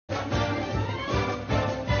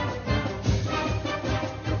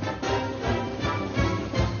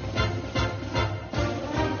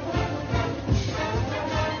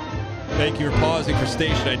Thank you for pausing for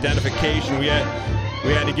station identification. We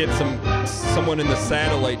had to get someone in the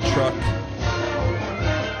satellite truck.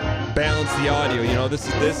 Balance the audio. You know, this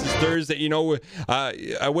is Thursday. You know,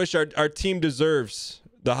 I wish our team deserves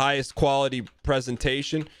the highest quality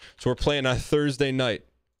presentation, so we're playing on Thursday night.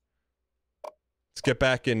 Let's get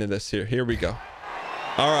back into this here. Here we go.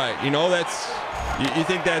 All right, you know, you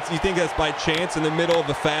think that's by chance in the middle of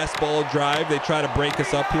a fastball drive they try to break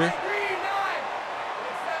us up here.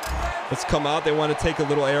 Let's come out. They want to take a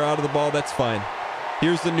little air out of the ball. That's fine.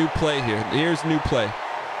 Here's the new play here. Here's new play.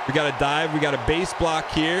 We got a dive. We got a base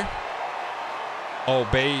block here. Oh,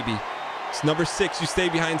 baby. It's number 6. You stay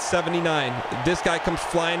behind 79. If this guy comes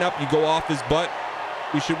flying up, you go off his butt.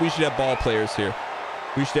 We should have ball players here.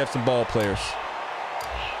 We should have some ball players.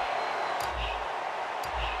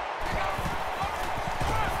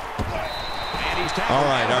 All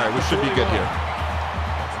right. We should be good here.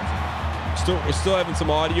 We're still having some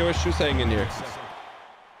audio issues. Hang in here.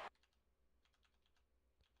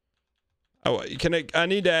 Oh, I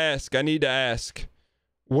need to ask.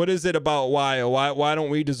 What is it about WYO? Why don't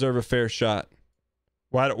we deserve a fair shot?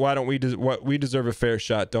 Why don't we we deserve a fair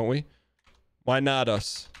shot, don't we? Why not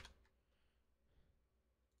us?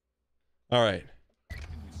 All right.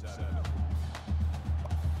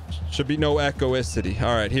 Should be no echoicity.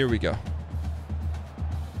 All right, here we go.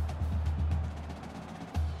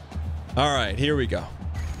 All right, here we go.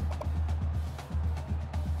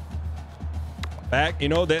 Back, you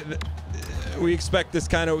know, that we expect this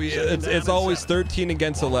kind of, it's always 13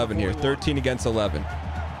 against 11 here. 13 against 11. All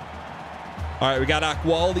right, we got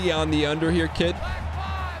Akwaldi on the under here, kid.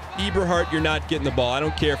 Eberhardt, you're not getting the ball. I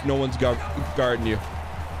don't care if no one's guarding you.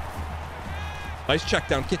 Nice check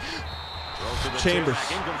down, kid. Chambers.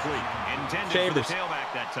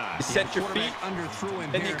 You set your feet,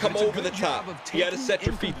 and you come over the top. You got to set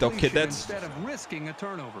your feet, though, kid. That's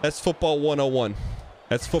football 101.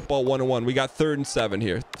 That's football 101. We got 3rd and 7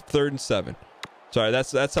 here. 3rd and 7. Sorry,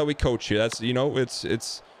 that's how we coach here. That's, you know, we're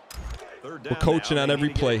coaching on every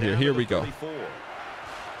play here. Here we go.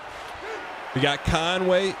 We got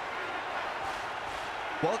Conway.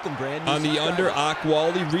 Welcome, Brand. On the under,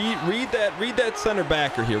 Akwaldi. Read that center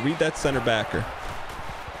backer here. Read that center backer.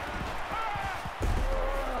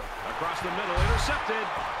 Across the middle, intercepted.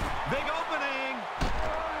 Big opening.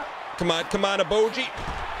 Come on, Aboji.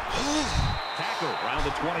 Tackle around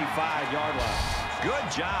the 25-yard line.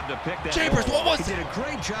 Good job to pick that. Chambers, what was it? He did a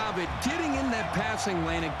great job at getting in that passing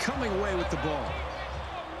lane and coming away with the ball.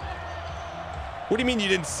 What do you mean you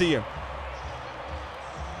didn't see him?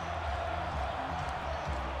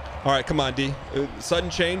 All right, come on, D.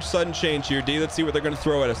 Sudden change here, D. Let's see what they're going to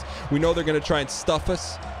throw at us. We know they're going to try and stuff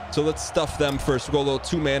us, so let's stuff them first. We'll go a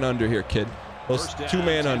little 2-man under here, kid. Those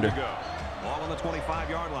 2-man under. Ball on the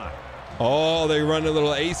 25-yard line. Oh, they run a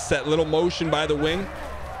little ace set, little motion by the wing.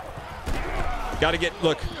 Got to get,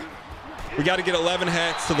 look, we got to get 11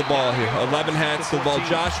 hats to the ball here. 11 hats to the ball.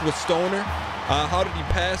 Joshua Stoner, how did he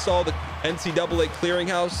pass all the NCAA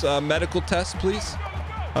clearinghouse medical tests, please?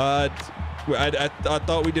 I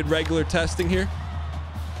thought we did regular testing here.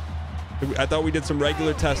 I thought we did some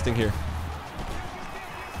regular testing here.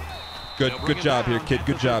 Good job here, kid.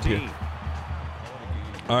 Good job here.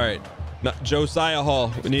 All right. Now, Josiah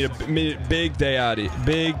Hall. We need a big day out of you.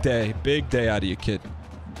 Big day out of you, kid.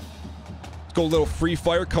 Let's go a little free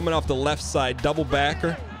fire coming off the left side. Double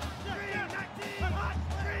backer.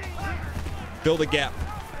 Build a gap.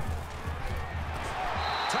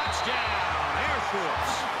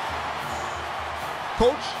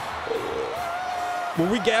 Coach, were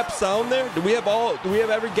we gap sound there? Do we have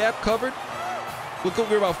every gap covered? Look,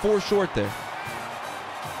 we're about 4 short there.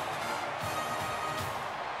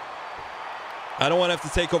 I don't want to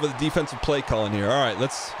have to take over the defensive play calling here. All right,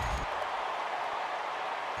 let's.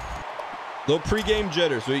 Little pregame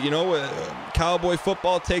jitters. You know, Cowboy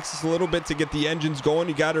football takes us a little bit to get the engines going.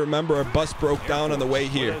 You got to remember our bus broke down on the way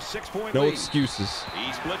here. No excuses.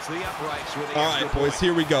 All right, boys,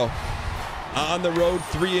 here we go. On the road,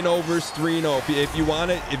 3-overs, 3-0. If you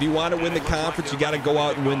want to win the conference, you got to go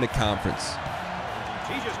out and win the conference.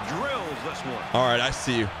 He just drills this one. All right, I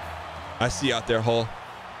see you. I see you out there, Hull.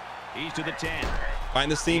 He's to the 10.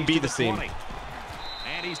 Find the seam, be the seam.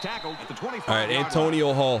 And he's tackled at the 25. All right,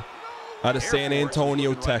 Antonio Hall out of San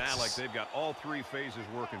Antonio, Texas. Like they've got all 3 phases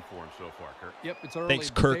working for him so far, Kirk. Yep, it's early.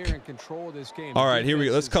 Thanks, Kirk. They're in control of this game. All right, here we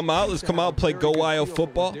go. Let's come out. Let's come out, play Go WYO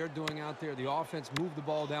football. They're doing out there. The offense move the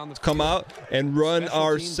ball down the Let's come out and run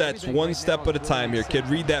our sets one step at a time here, kid.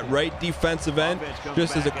 Read that right defensive end.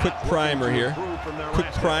 Just as a quick primer here.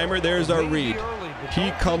 Quick primer. There's our read.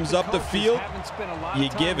 He comes up the field. You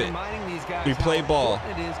give it. We play ball.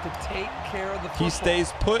 He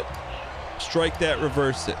stays put. Strike that,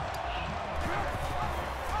 reverse it.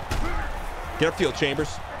 Get upfield,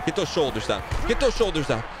 Chambers. Get those shoulders down. Get those shoulders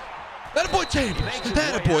down. That a boy, Chambers.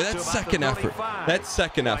 That a boy. That's second effort. That's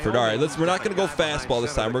second effort. All right, we're not going to go fastball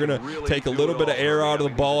this time. We're going to take a little bit of air out of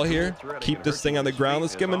the ball here. Keep this thing on the ground.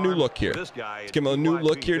 Let's give him a new look here. Let's give him a new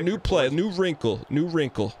look here. New play. New wrinkle. New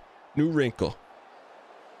wrinkle. New wrinkle.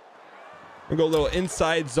 We're going to go a little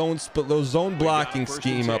inside zone, little zone blocking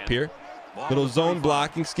scheme up here. Little zone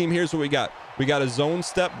blocking scheme. Here's what we got. We got a zone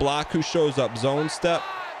step block. Who shows up? Zone step.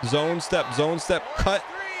 Zone step. Zone step. Cut.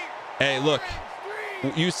 Hey, look.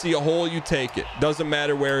 You see a hole, you take it. Doesn't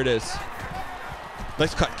matter where it is.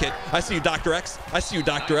 Nice cut, kid. I see you, Dr. X. I see you,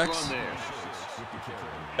 Dr. X.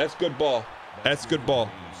 That's good ball. That's good ball.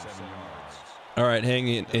 All right, hang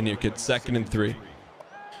in here, kid. 2nd and 3.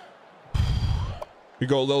 We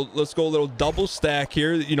go a little. Let's go a little double stack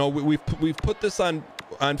here. You know, we've put this on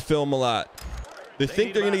film a lot. They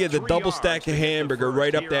think they're gonna get the double stack of hamburger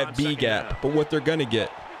right up that B gap, but what they're gonna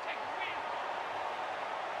get?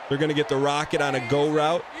 They're going to get the rocket on a go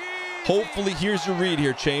route. Hopefully, here's your read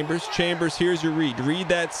here, Chambers. Chambers, here's your read. Read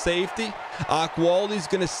that safety. Akwaldi's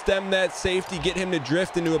going to stem that safety, get him to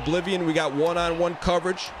drift into oblivion. We got one-on-one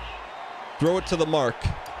coverage. Throw it to the mark.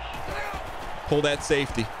 Pull that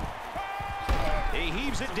safety. He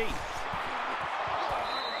heaves it deep.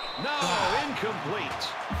 No, incomplete.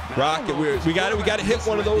 Rocket, we got to hit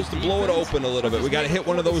one of those to blow it open a little bit. We got to hit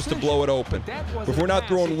one of those to blow it open. If we're not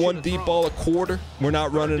throwing one deep ball a quarter, we're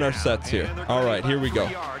not running our sets here. All right, here we go.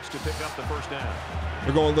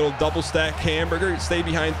 We're going a little double stack hamburger. Stay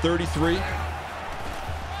behind 33.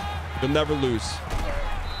 You'll never lose.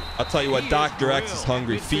 I'll tell you what, Dr. X is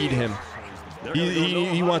hungry. Feed him.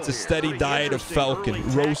 He wants a steady diet of Falcon,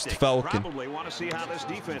 roast Falcon. Probably want to see how this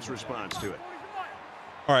defense responds to it.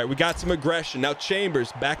 All right, we got some aggression. Now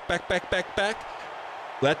Chambers, back.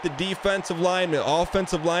 Let the defensive linemen,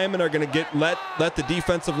 offensive linemen are going to let the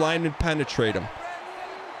defensive linemen penetrate them.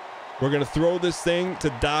 We're going to throw this thing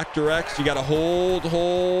to Dr. X. You got to hold,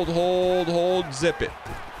 zip it.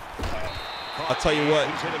 I'll tell you what,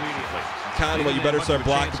 Conway, you better start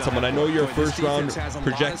blocking someone. I know you're a first-round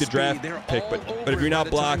projected draft pick, but if you're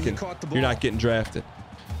not blocking, you're not getting drafted.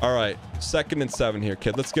 All right, 2nd and 7 here,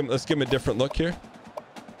 kid. Let's give him a different look here.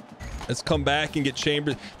 Let's come back and get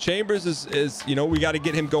Chambers. Chambers is you know, we got to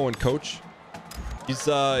get him going, coach. He's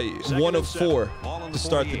 1 of 4 to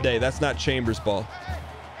start the day. That's not Chambers' ball.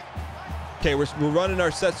 Okay, we're running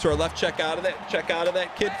our sets to our left. Check out of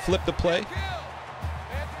that, kid. Flip the play.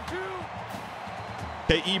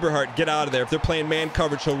 Okay, Eberhardt, get out of there. If they're playing man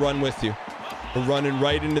coverage, he'll run with you. We're running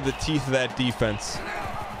right into the teeth of that defense.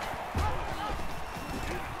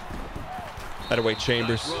 That away,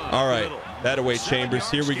 Chambers. All right. That away, Chambers.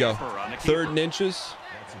 Here we go. 3rd and inches.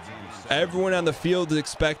 Everyone on the field is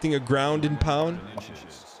expecting a ground and pound.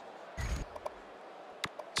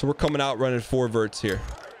 So we're coming out running 4 verts here.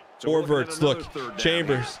 4 verts. Look,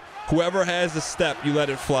 Chambers, whoever has the step, you let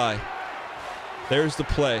it fly. There's the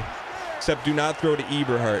play. Except do not throw to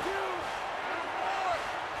Eberhardt.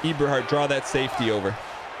 Eberhardt, draw that safety over.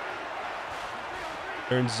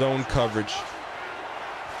 They're in zone coverage.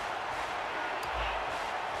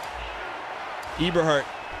 Eberhardt,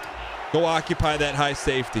 go occupy that high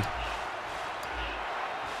safety.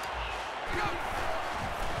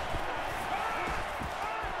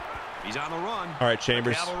 He's on the run. All right,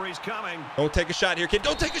 Chambers. The cavalry's coming. Don't take a shot here, kid.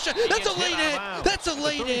 Don't take a shot. That's a late hit. That's a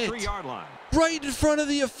late hit. Right in front of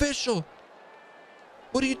the official.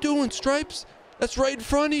 What are you doing, Stripes? That's right in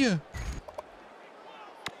front of you.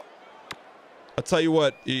 I'll tell you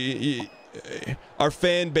what, our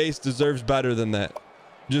fan base deserves better than that.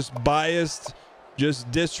 Just biased,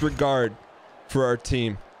 just disregard for our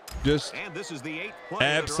team. Just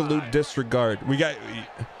absolute disregard.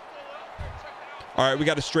 All right, we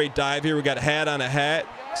got a straight dive here. We got a hat on a hat.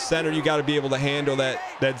 Center, you got to be able to handle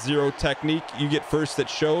that zero technique. You get first that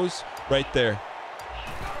shows right there.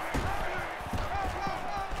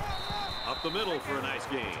 Up the middle for a nice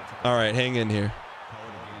game. All right, hang in here.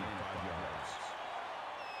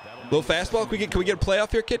 Little fastball. Can we get a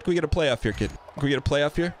playoff here, kid? Can we get a playoff here, kid? Can we get a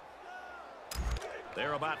playoff here?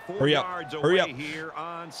 They're about 4 yards away here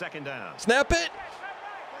on 2nd down. Snap it.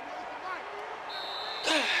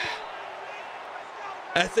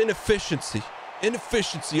 That's inefficiency.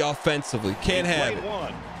 Inefficiency offensively. Can't have it.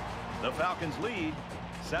 The Falcons lead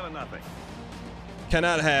 7-0.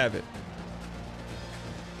 Cannot have it.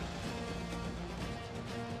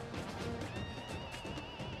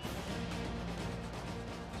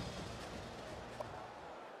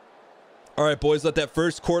 All right, boys, let that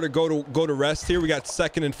first quarter go to rest here. We got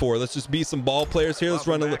 2nd and 4. Let's just be some ball players here. Let's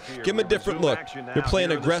run a look. Give them a different look. They're playing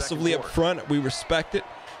aggressively up front. We respect it.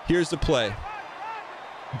 Here's the play.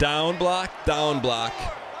 Down block, down block.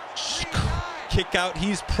 Kick out.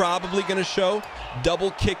 He's probably going to show. Double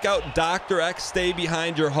kick out. Dr. X, stay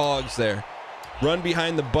behind your hogs there. Run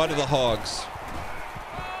behind the butt of the hogs.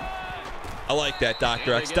 I like that,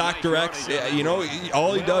 Dr. X. Dr. X, you know,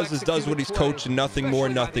 all he does is does what he's coaching, nothing more,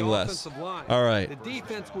 nothing less. All right. The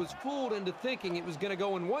defense was fooled into thinking it was going to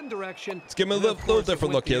go in one direction. Let's give him a little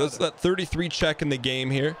different look here. Let's let 33 check in the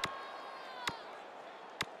game here.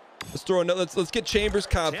 Let's throw another. Let's get Chambers'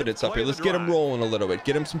 confidence up here. Let's get him rolling a little bit.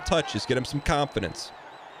 Get him some touches. Get him some confidence.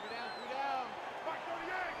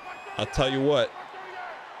 I'll tell you what.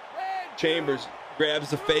 Chambers grabs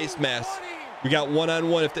the face mask. We got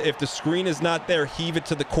one-on-one. If the screen is not there, heave it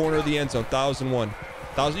to the corner of the end zone. 1,001.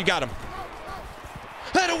 1,000. You got him.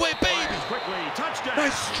 Head away, baby.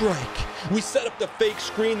 Nice strike. We set up the fake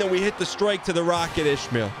screen, then we hit the strike to the Rocket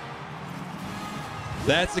Ishmael.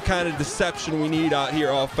 That's the kind of deception we need out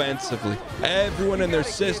here offensively. Everyone and their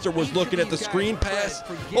sister was looking at the screen pass.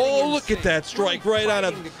 Oh, look at that strike right on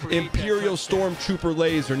an Imperial Stormtrooper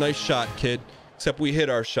laser. Nice shot, kid. Except we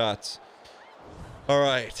hit our shots. All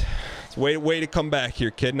right. It's way to come back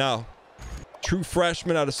here, kid. Now, true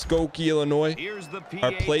freshman out of Skokie, Illinois.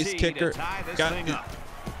 Our place kicker. Got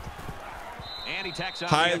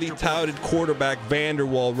highly touted quarterback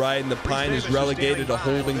Vanderwall riding the pine is relegated to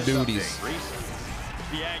holding duties.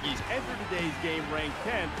 The Aggies entered today's game ranked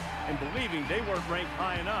 10th and believing they weren't ranked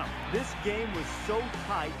high enough. This game was so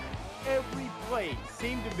tight, every play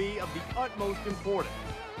seemed to be of the utmost importance.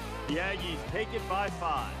 The Aggies take it by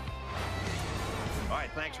 5. All right,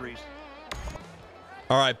 thanks, Reese.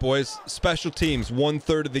 All right, boys. Special teams,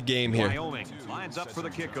 1/3 of the game here. Wyoming lines up for the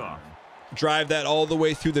kickoff. Drive that all the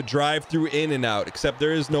way through the drive-through in and out, except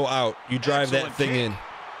there is no out. You drive that thing in.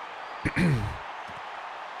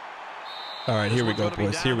 All right, here we go,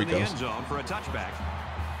 boys. Here we go.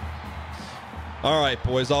 All right,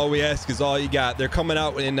 boys. All we ask is all you got. They're coming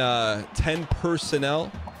out in 10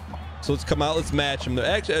 personnel. So let's come out. Let's match them.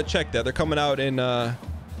 Actually, check that. They're coming out in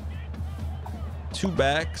 2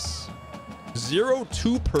 backs.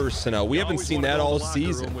 0-2 personnel. We haven't seen that all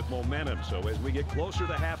season. With momentum, so as we get closer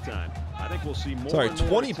to halftime, I think we'll see more. Sorry,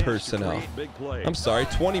 20 personnel. I'm sorry,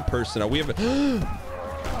 20 personnel. We haven't.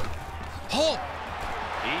 Oh!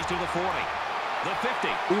 He's to the 40, the 50.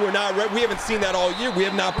 We were not ready. We haven't seen that all year. We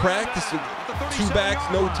have not practiced 2 backs,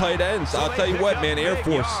 no tight ends. I'll tell you what, man, Air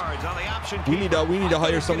Force. We need to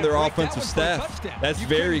hire some of their offensive staff. That's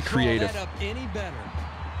very creative.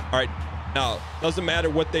 All right. Now, doesn't matter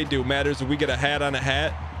what they do. Matters if we get a hat on a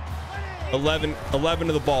hat. 11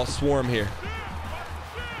 of the ball swarm here.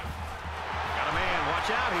 Got a man. Watch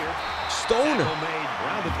out here. Stoner.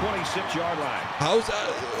 Around the 26-yard line. How's that?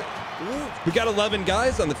 We got 11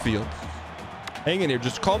 guys on the field. Hang in here.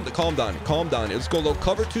 Just calm down. Calm down. Let's go low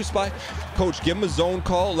cover 2 spy. Coach, give him a zone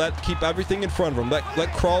call. Keep everything in front of him.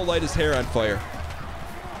 Let Crawl light his hair on fire.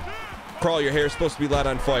 Crawl, your hair is supposed to be light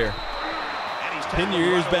on fire. Pin your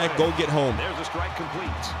ears back, go get home. There's a strike complete.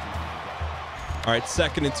 All right,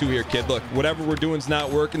 2nd and 2 here, kid. Look, whatever we're doing is not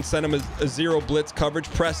working. Send them a 0 blitz coverage.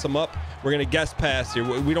 Press them up. We're going to guess pass here.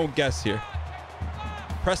 We don't guess here.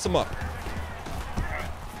 Press them up.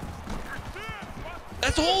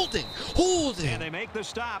 That's holding. Holding. And they make the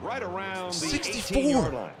stop right around the 64.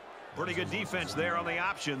 18-yard line. Pretty good defense there on the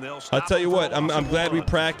option. They'll stop. I'll tell you what, I'm glad we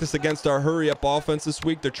practiced against our hurry-up offense this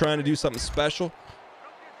week. They're trying to do something special.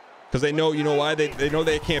 Because they know, you know why? They know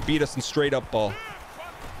they can't beat us in straight-up ball.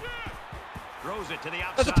 Throws it to the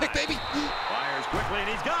outside. That's a pick, baby. Fires quickly, and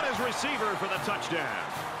he's got his receiver for the touchdown.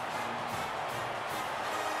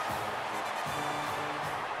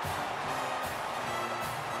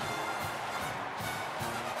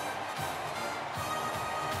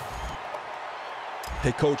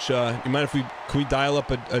 Hey, Coach, you mind if can we dial up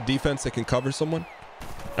a defense that can cover someone?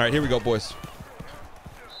 All right, here we go, boys.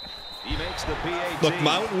 He makes the PAT. Look,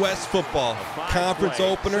 Mountain West football conference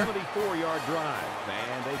opener. 74-yard drive.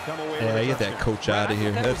 And they come away Yeah, with get that coach out of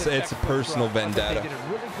here. It's a personal vendetta.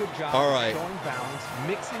 All right,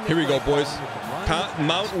 here we go, boys.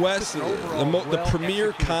 Mountain West, the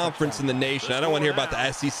premier conference in the nation. I don't want to hear about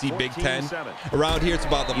the SEC, Big Ten. Around here, it's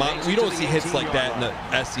about the Mountain. We don't see hits like that in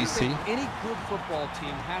the SEC. Any good football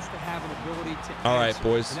team has to have an ability to. All right,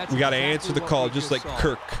 boys, we got to answer the call, just like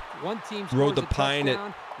Kirk rode the pine at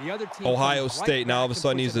Ohio State. Now all of a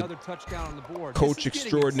sudden he's a coach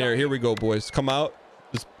extraordinaire. Here we go, boys. Come out.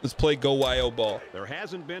 Let's play go YO ball. There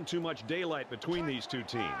hasn't been too much daylight between these two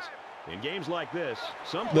teams. In games like this,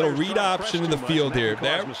 some Little players read try to option press in the too much, field and here. that can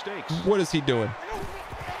That, cause mistakes. what is he doing?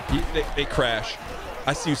 They crash.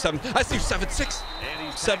 I see you 7-6,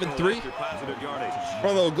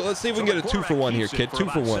 7-3. Let's see if we can get a 2-for-1 here, kid.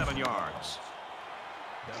 2-for-1.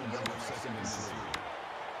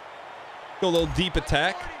 Go a little deep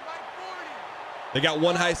attack. They got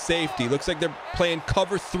one high safety. Looks like they're playing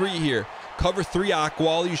cover 3 here. Cover 3,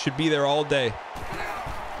 Aqual. You should be there all day.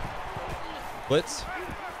 Blitz.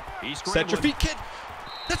 Set your feet, kid.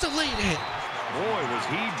 That's a late hit. Boy, was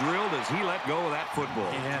he drilled as he let go of that football.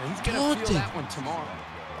 Yeah, he's going to feel that one tomorrow.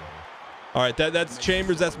 All right, that's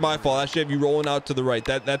Chambers. That's my fault. I should have you rolling out to the right.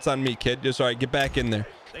 That's on me, kid. Just all right. Get back in there.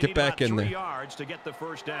 Get back in there. 3 yards to get the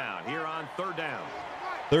first down here on 3rd down.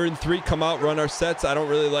 3rd and 3. Come out, run our sets. I don't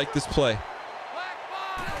really like this play.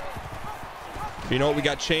 You know what? We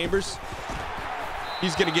got Chambers.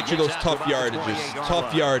 He's going to get you those tough yardages.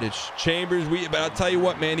 Tough yardage. Chambers, but I'll tell you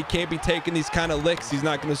what, man, he can't be taking these kind of licks. He's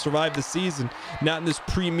not going to survive the season. Not in this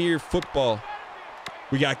premier football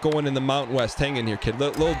we got going in the Mountain West. Hang in here, kid.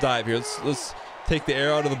 Little dive here. Let's take the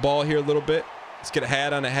air out of the ball here a little bit. Let's get a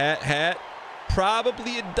hat on a hat. Hat.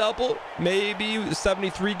 Probably a double. Maybe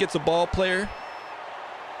 73 gets a ball player.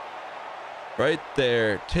 Right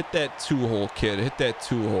there. Hit that 2-hole, kid. Hit that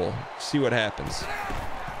 2-hole. See what happens.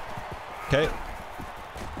 Okay.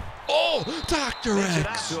 Oh, Dr.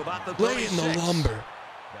 X. Lay in the lumber.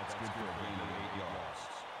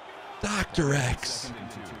 Dr. X.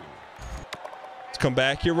 Let's come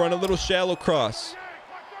back here. Run a little shallow cross.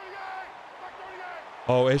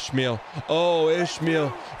 Oh, Ishmael. Oh,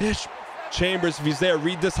 Ishmael. Chambers, if he's there,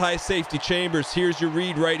 read this high safety. Chambers, here's your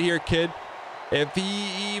read right here, kid. If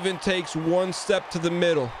he even takes 1 step to the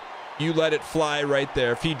middle, you let it fly right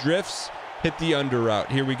there. If he drifts, hit the under route.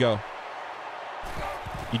 Here we go.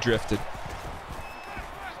 He drifted.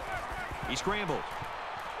 He scrambled.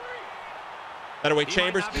 That away,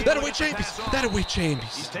 Chambers. That away, Chambers. That away,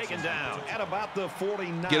 Chambers. He's taken down at about the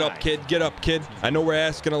 49. Get up, kid. Get up, kid. I know we're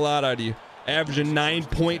asking a lot out of you. Averaging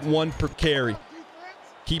 9.1 per carry.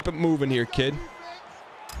 Keep it moving here, kid.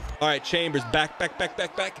 All right, Chambers. Back.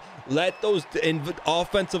 Let those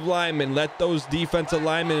offensive linemen, let those defensive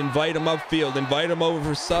linemen invite them upfield. Invite them over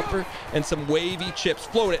for supper and some wavy chips.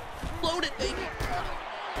 Float it. Float it, baby.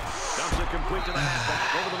 Dumps it complete to the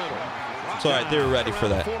halfback over the middle. It's all right. They were ready for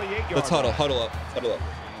that. Let's huddle up.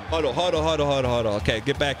 Huddle. Okay,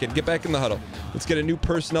 get back in. Get back in the huddle. Let's get a new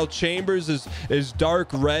personnel. Chambers is dark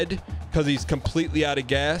red because he's completely out of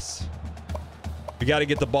gas. We got to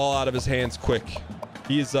get the ball out of his hands quick.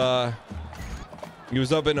 He was up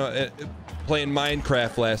in playing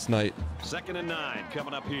Minecraft last night. 2nd and 9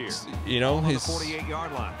 coming up here. You know, his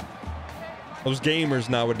 48-yard line. Those gamers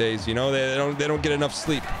nowadays, you know, they don't get enough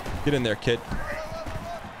sleep. Get in there, kid.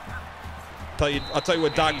 I'll tell you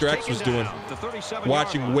what Dr. X was doing.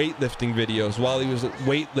 Watching weightlifting videos while he was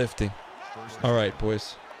weightlifting. All right,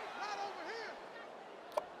 boys.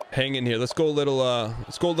 Hang in here. Let's go a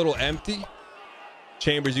little empty.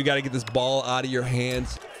 Chambers, you got to get this ball out of your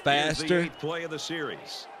hands faster play of the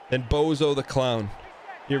series. than Bozo the Clown.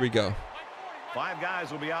 Here we go. 5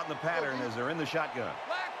 guys will be out in the pattern as they're in the shotgun.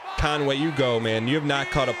 Conway, you go, man. You have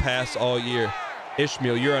not caught a pass all year.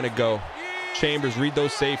 Ishmael, you're on a go. Chambers, read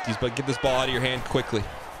those safeties, but get this ball out of your hand quickly.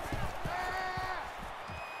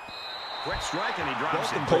 Quick strike, and he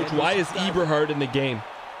drops it. Coach, why is Eberhard in the game?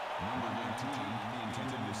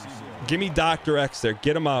 Give me Dr. X there.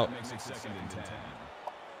 Get him out.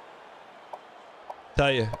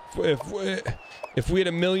 Tell you, if we had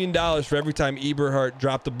 $1 million for every time Eberhard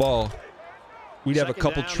dropped the ball, we'd have a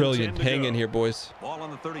couple trillion. Hang in here, boys. Ball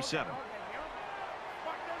on the 37.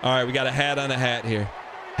 All right, we got a hat on a hat here.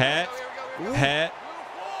 Hat.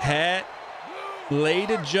 Late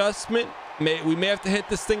adjustment. We may have to hit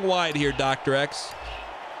this thing wide here, Dr. X.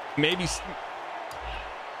 Maybe.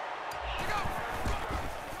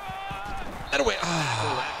 That away.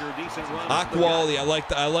 Aquali, I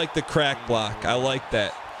like the crack block. I like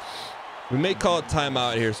that. We may call it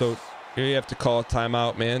timeout here, so here you have to call a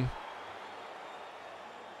timeout, man.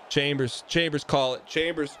 Chambers call it.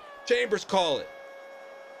 Chambers call it.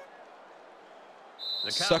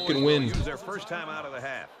 The Sucking wind. Use their first time out of the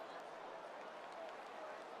half.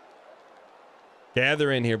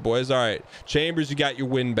 Gather in here, boys. All right, Chambers, you got your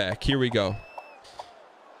win back. Here we go.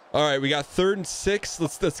 All right, we got 3rd and 6.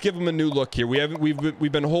 Let's give them a new look here.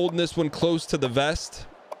 We've been holding this one close to the vest.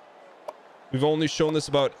 We've only shown this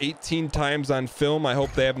about 18 times on film. I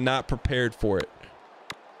hope they have not prepared for it.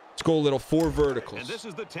 Let's go a little 4 verticals. And this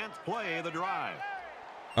is the 10th play of the drive.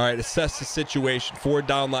 All right, assess the situation. 4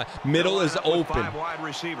 down line. Middle is open. 5 wide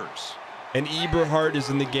receivers. and Eberhardt is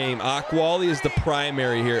in the game. Akwali is the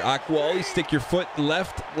primary here. Akwali, stick your foot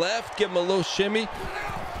left, give him a little shimmy.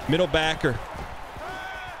 Middle backer.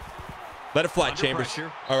 Let it fly, Under Chambers.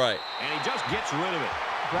 pressure. All right. And he just gets rid of it.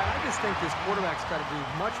 Brad, I just think this quarterback's got to do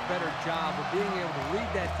a much better job of being able to read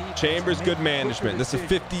that defense. Chambers, good management. This is a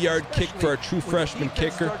 50-yard kick for our true freshman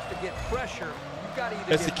kicker.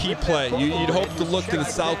 That's the key play. You'd hope to look to the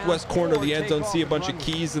southwest corner of the end zone, see a bunch of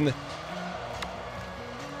keys in the.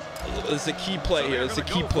 This is a key play here. It's a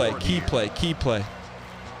key play. Key play.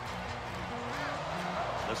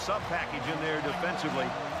 The sub package in there defensively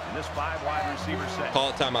in this 5 wide receiver set. Call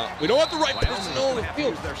a timeout. We don't have the right personnel in the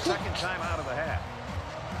field. Their second time out of the half.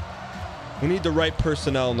 We need the right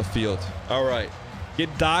personnel in the field. All right.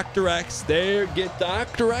 Get Dr. X there. Get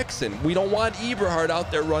Dr. X in. We don't want Eberhardt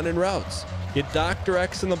out there running routes. Get Dr.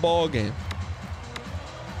 X in the ball game.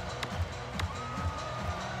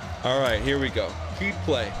 All right, here we go. Key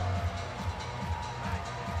play.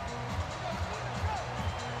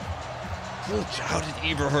 How did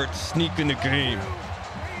Eberhardt sneak in the game?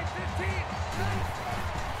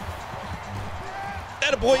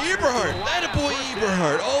 Attaboy Eberhardt. Attaboy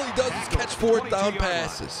Eberhardt. All he does is catch 4th down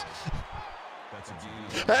passes.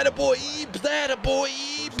 Attaboy Ebes. Attaboy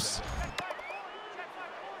Ebes.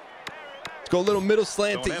 Let's go a little middle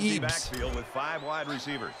slant to Ebes. Backfield with 5 wide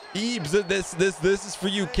receivers. Ebes, this is for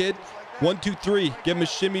you, kid. 1, 2, 3. Give him a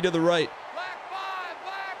shimmy to the right.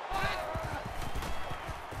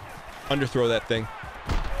 Underthrow that thing.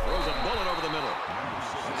 Throws a bullet over the middle.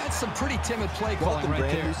 That's some pretty timid play calling right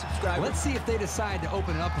there. Let's see if they decide to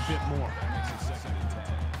open it up a bit more.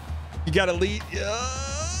 You got to lead.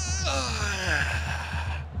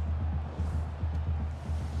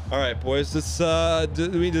 All right, boys. This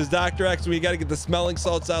does Dr. X. We got to get the smelling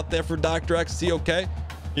salts out there for Dr. X. Is he okay?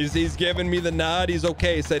 He's giving me the nod. He's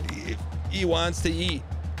okay. He said he wants to eat.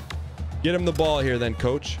 Get him the ball here, then,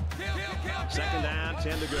 coach. Second down,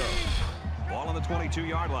 10 to go. Ball on the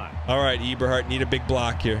 22-yard line. All right, Eberhardt, need a big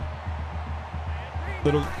block here.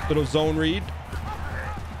 Little zone read.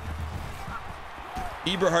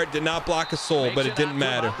 Eberhardt did not block a soul, but it didn't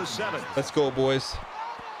matter. Let's go, boys.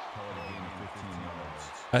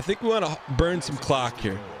 I think we want to burn some clock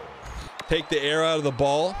here. Take the air out of the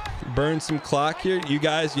ball. Burn some clock here. You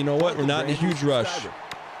guys, you know what? We're not in a huge rush.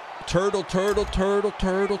 Turtle.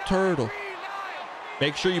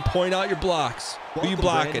 Make sure you point out your blocks. Who you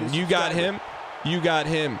blocking? You got him. You got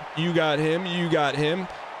him. You got him. You got him.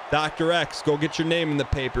 Dr. X, go get your name in the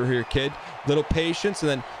paper here, kid. Little patience, and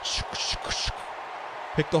then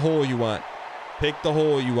pick the hole you want. Pick the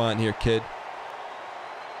hole you want here, kid.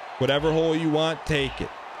 Whatever hole you want, take it.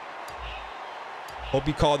 Hope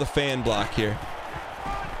you call the fan block here.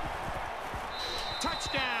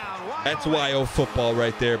 Touchdown. That's YO football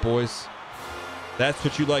right there, boys. That's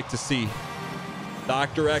what you like to see.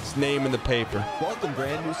 Dr. X name in the paper. Welcome,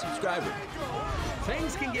 brand new subscriber.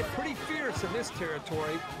 Things can get pretty fierce in this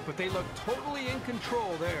territory, but they look totally in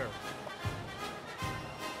control there.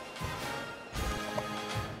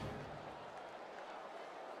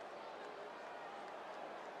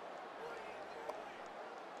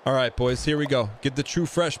 All right, boys, here we go. Get the true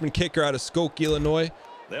freshman kicker out of Skokie, Illinois.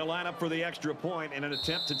 They'll line up for the extra point in an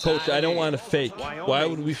attempt to tie. Coach, I don't want to fake. Why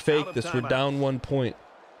would we fake this? We're down 1 point.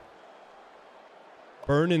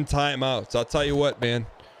 Burning timeouts. I'll tell you what, man.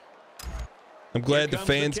 I'm glad the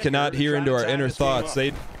fans cannot hear into our inner thoughts.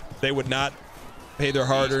 They would not pay their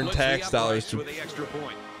hard-earned tax dollars to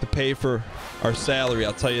pay for our salary.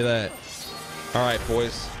 I'll tell you that. All right,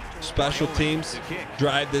 boys. Special teams,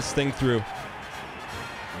 drive this thing through.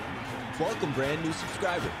 Welcome, brand new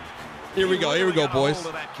subscriber. Here we go, boys.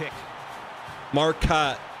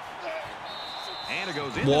 Marcotte.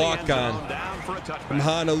 Walk on from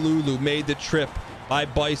Honolulu, made the trip by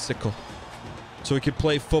bicycle so we could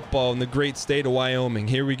play football in the great state of Wyoming.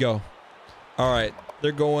 Here we go. All right,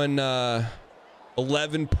 they're going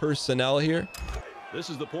 11 personnel here. This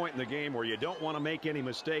is the point in the game where you don't want to make any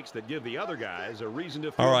mistakes that give the other guys a reason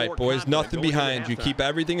to feel all right, more boys, confident nothing going into behind you. halftime. Keep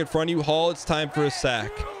everything in front of you. Hall, it's time for a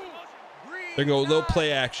sack. They're going to go a little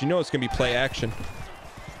play action. You know it's going to be play action.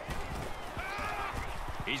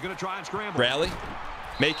 He's going to try and scramble. Rally.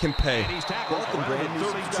 Make him pay. And he's tackled around the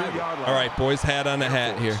 32-yard line. All right, boys, hat on a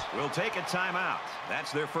hat here. We'll take a timeout.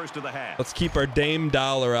 That's their first of the half. Let's keep our Dame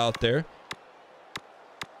Dollar out there.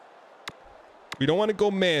 We don't want to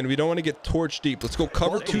go man. We don't want to get torch deep. Let's go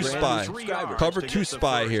cover 2 spy. Cover 2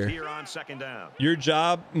 spy here. Your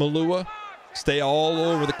job, Malua, stay all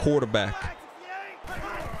over the quarterback.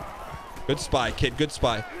 Good spy, kid. Good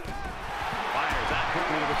spy. Fires out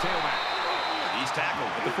quickly to the tailback. He's tackled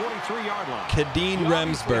at the 43-yard line. Kadeen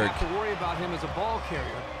Remsburg. Have to worry about him as a ball carrier,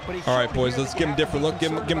 but he All right, showed boys, here let's that give him you different have look. to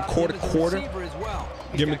Give be him concerned quarter about him as a quarter. receiver as well.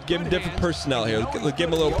 He's Give got him good different hands. personnel here. Give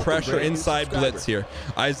him a little pressure inside blitz here.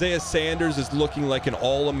 Isaiah Sanders is looking like an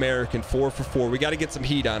All-American, 4 for 4. We got to get some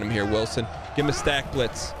heat on him here, Wilson. Give him a stack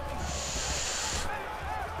blitz.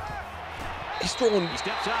 He's throwing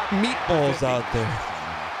meatballs out there.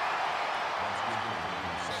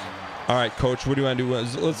 All right, coach, what do you want to do?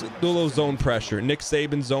 Let's do a little zone pressure. Nick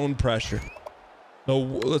Saban zone pressure. No,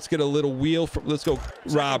 let's get a little wheel. Let's go,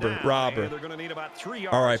 Robber.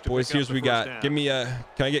 All right, boys, here's what we got. Give me a,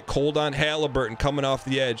 can I get cold on Halliburton coming off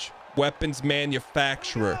the edge? Weapons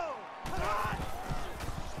manufacturer.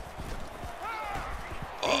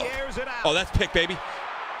 Oh, that's pick, baby.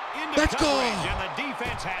 Let's go.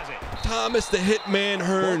 Thomas the Hitman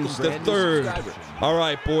Hearns, the third. All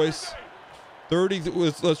right, boys. 30.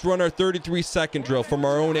 Let's run our 33-second drill from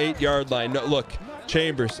our own 8-yard line. No, look,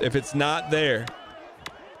 Chambers, if it's not there.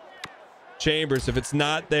 Chambers, if it's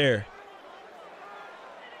not there,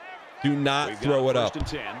 do not throw it up.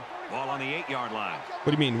 Ball on the 8-yard line. What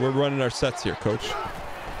do you mean? We're running our sets here, coach.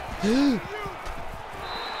 They'll bring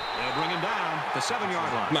him down the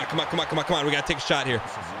 7-yard line. Come on, come on, come on, come on, come on. We got to take a shot here.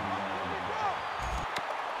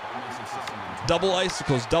 Double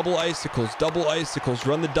icicles, double icicles, double icicles.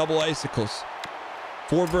 Run the double icicles.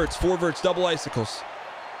 4 verts, double icicles.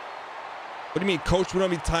 What do you mean, coach? We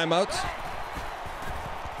don't need timeouts.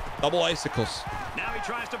 Double icicles. Now he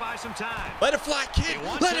tries to buy some time. Let it fly, kid.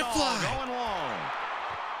 Let it fly. Going long.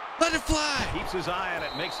 Let it fly. Keeps his eye on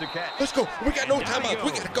it, makes the catch. Let's go. We got no timeouts.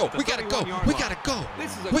 We gotta go. We gotta go. We gotta go.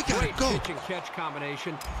 This is a We gotta great go. pitch and catch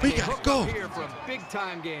combination. We They gotta hook go. up here for a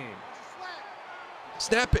big-time game.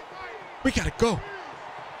 Snap it. We gotta go.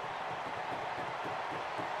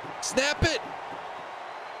 Snap it.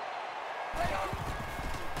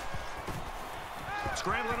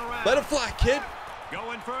 Scrambling around. Let it fly, kid.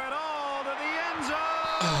 Going for it all to the end zone.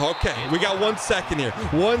 Oh, okay, we got 1 second here.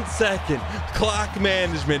 1 second. Clock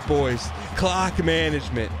management, boys. Clock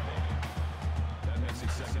management.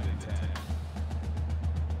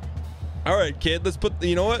 All right, kid. Let's put.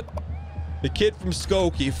 You know what? The kid from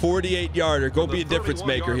Skokie, 48-yarder. Go be a difference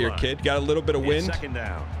maker here, kid. Got a little bit of wind. Second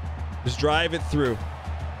down. Just drive it through.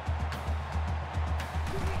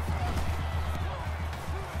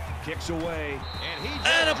 Kicks away. And he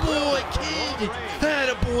Attaboy, kid.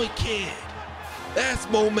 Attaboy, kid. That's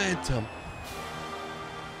momentum.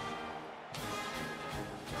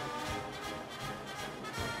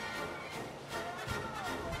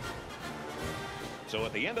 So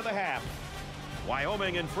at the end of the half,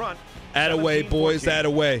 Wyoming in front. Attaway, boys, 17-14.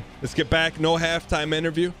 attaway. Let's get back. No halftime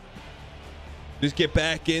interview. Just get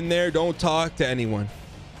back in there. Don't talk to anyone.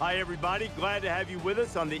 Hi, everybody. Glad to have you with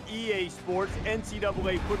us on the EA Sports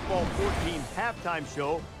NCAA Football 14 halftime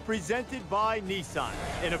show presented by Nissan.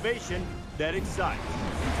 Innovation that excites.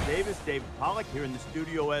 Davis, David Pollack here in the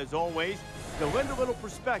studio as always to lend a little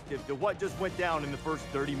perspective to what just went down in the first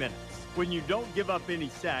 30 minutes. When you don't give up any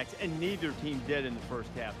sacks, and neither team did in the first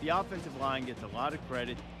half, the offensive line gets a lot of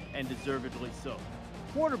credit, and deservedly so.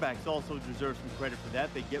 Quarterbacks also deserve some credit for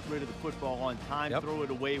that. They get rid of the football on time, throw it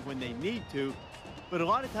away when they need to. But a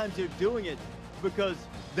lot of times they're doing it because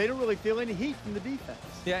they don't really feel any heat from the defense.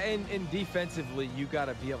 Yeah, and defensively, you got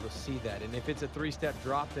to be able to see that. And if it's a 3-step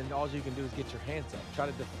drop, then all you can do is get your hands up, try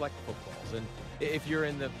to deflect footballs. And if you're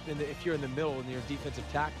in the middle and you're a defensive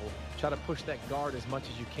tackle, try to push that guard as much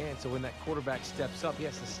as you can. So when that quarterback steps up, he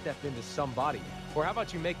has to step into somebody. Or how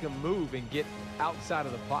about you make them move and get outside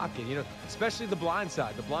of the pocket? You know, especially the blind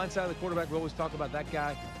side. The blind side of the quarterback. We always talk about that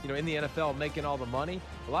guy. You know, in the NFL making all the money.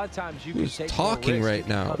 A lot of times you can take talking right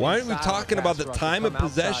now. Why aren't we talking about the time of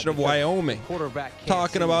possession of Wyoming?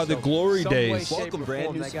 Talking about the glory days. Welcome,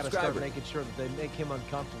 brand new subscriber. They got to start making sure that they make him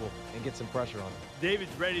uncomfortable and get some pressure on him.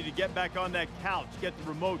 David's ready to get back on that couch, get the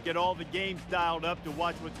remote, get all the games dialed up to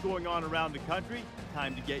watch what's going on around the country.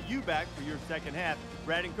 Time to get you back for your second half.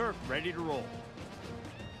 Brad and Kirk ready to roll.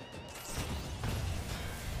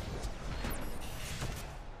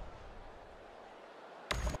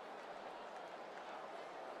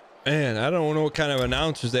 Man, I don't know what kind of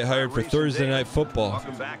announcers they hired for Thursday Night Football.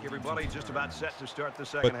 Welcome back, everybody. Just about set to start the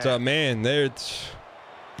second half. But man, it's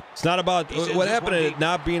not about what happened. It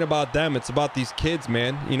not being about them. It's about these kids,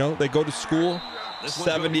 man. You know, they go to school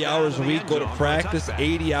 70 hours a week, go to practice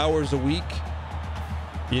 80 hours a week.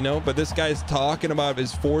 You know, but this guy's talking about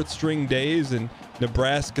his 4th string days in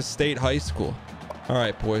Nebraska State High School. All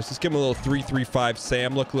right, boys. Let's give him a little 3-3-5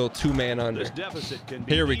 Sam. Look, a little two-man under. This deficit can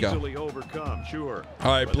be Here we go. easily overcome, sure.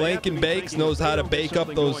 All right, But they have Blank to and be Bakes thinking knows if how they to don't get bake up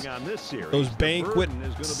something those going on this series, the banquet burden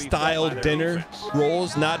is gonna be felt style by their dinner defense.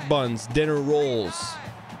 rolls, not buns. Dinner rolls.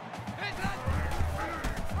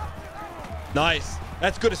 Nice.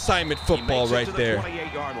 That's good assignment He football makes it right to the there.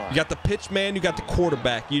 28-yard line. You got the pitch man, you got the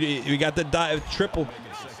quarterback. You got the dive triple.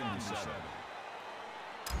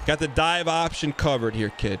 Got the dive option covered here,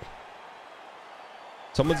 kid.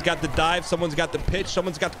 Someone's got the dive, someone's got the pitch,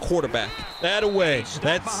 someone's got the quarterback. That away.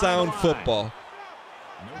 That's sound football.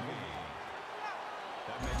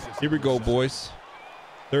 Here we go, boys.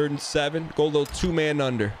 3rd and 7. Go a little two-man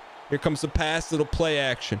under. Here comes the pass, little play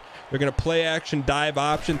action. They're going to play action, dive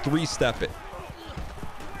option, 3-step it.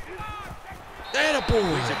 And a boy.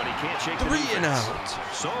 3 and out.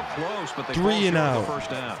 So close, but they 3 and out. First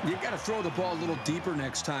down. You got to throw the ball a little deeper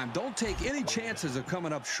next time. Don't take any chances of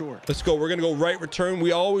coming up short. Let's go. We're going to go right return.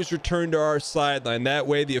 We always return to our sideline. That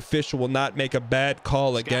way the official will not make a bad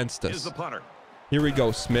call against Is us. the punter. Here we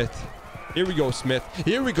go, Smith. Here we go, Smith.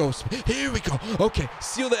 Here we go, Smith. Here we go. Okay,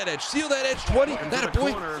 seal that edge. Seal that edge. 20. That a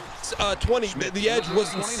boy. 20. The edge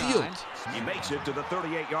wasn't sealed. He makes it to the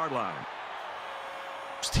 38-yard line.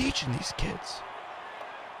 Who's teaching these kids?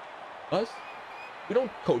 Us? We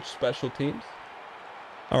don't coach special teams.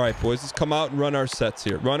 All right, boys. Let's come out and run our sets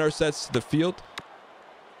here. Run our sets to the field.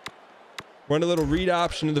 Run a little read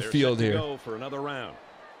option to the field here. Go for another round.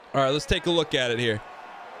 All right, let's take a look at it here.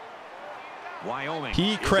 Wyoming.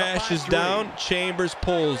 He crashes down. Chambers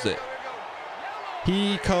pulls it.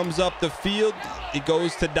 He comes up the field. It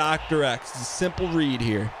goes to Dr. X. It's a simple read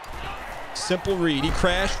here. Simple read. He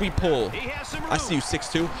crashed. We pull. I see you,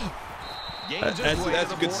 6'2".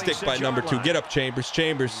 That's a good stick by number 2. Get up, Chambers.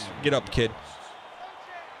 Chambers, get up, kid.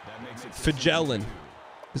 Fagellin.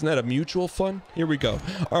 Isn't that a mutual fund? Here we go.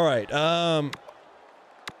 All right.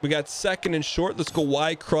 We got 2nd and short. Let's go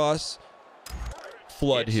Y cross.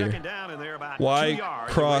 Flood here. Y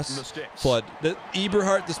cross flood.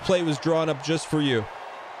 Eberhardt, this play was drawn up just for you.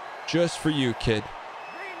 Just for you, kid.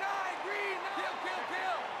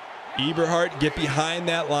 Eberhardt, get behind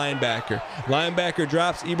that linebacker. Linebacker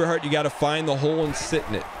drops. Eberhardt, you got to find the hole and sit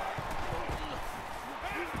in it.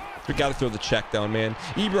 We got to throw the check down, man.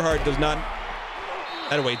 Eberhardt does not.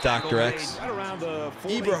 That away, Dr. X.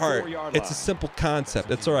 Eberhardt, it's a simple concept.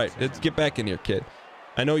 It's all right. Let's get back in here, kid.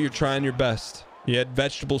 I know you're trying your best. You had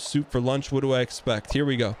vegetable soup for lunch. What do I expect? Here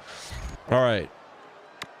we go. All right.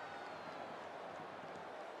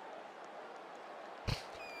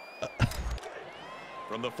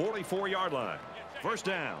 From the 44-yard line. First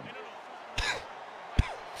down.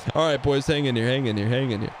 All right, boys. Hang in here. Hang in here.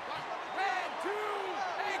 Hang in here.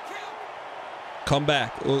 Come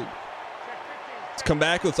back. Let's come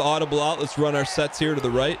back. Let's audible out. Let's run our sets here to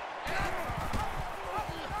the right.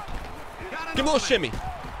 Give him a little shimmy.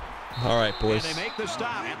 All right, boys.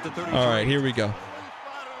 All right, here we go.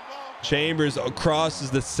 Chambers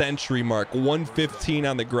crosses the century mark. 115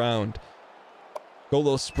 on the ground. Go a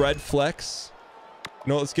little spread flex.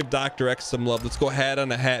 No, let's give Dr. X some love. Let's go hat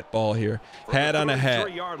on a hat ball here. Hat on a hat.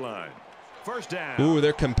 First down. Ooh,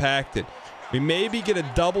 they're compacted. We maybe get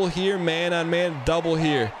a double here, man on man, double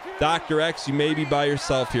here. Dr. X, you may be by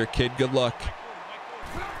yourself here, kid. Good luck.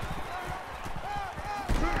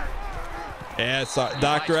 Yeah,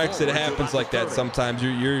 Dr. X, it happens like that sometimes.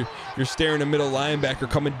 You're staring a middle linebacker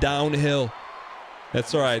coming downhill.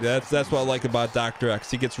 That's all right. That's what I like about Dr.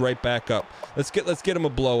 X. He gets right back up. Let's get him a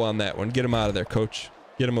blow on that one. Get him out of there, coach.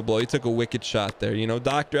 Get him a blow. He took a wicked shot there. You know,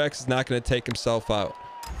 Dr. X is not going to take himself out.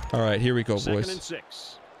 All right, here we go, boys. 2nd and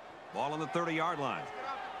 6. Ball on the 30-yard line.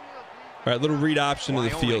 All right, little read option to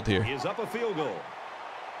the field here. Is up a field goal.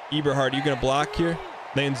 Eberhardt, are you going to block here?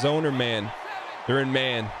 They in zone or man? They're in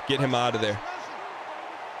man. Get him out of there.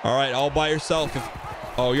 All right, all by yourself.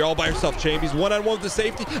 Oh, you're all by yourself, Champies. One-on-one with the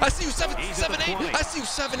safety. I see you, 7'8". I see you,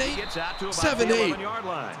 7'8".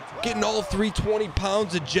 7'8". Getting all 320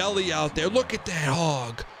 pounds of jelly out there. Look at that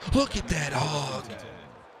hog. Look at that hog.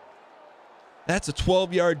 That's a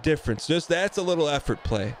 12-yard difference. That's a little effort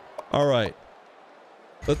play. All right.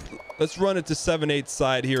 Let's run it to 7-8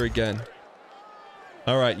 side here again.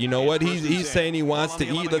 All right, you know what? He's saying he wants to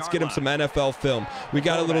eat. Let's get him some NFL film. We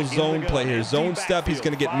got a little zone play here. Zone step, he's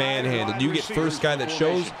going to get manhandled. You get first guy that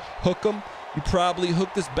shows, hook him. You probably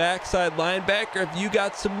hook this backside linebacker. If you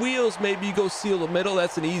got some wheels, maybe you go seal the middle.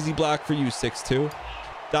 That's an easy block for you, 6'2".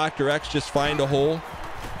 Dr. X, just find a hole.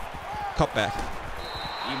 Cut back.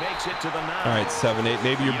 He makes it to the 9. All right, 7-8.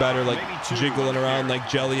 Maybe you're better like jiggling around like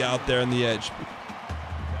jelly out there on the edge.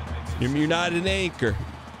 You're not an anchor.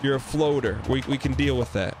 You're a floater. We can deal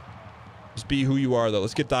with that. Just be who you are, though.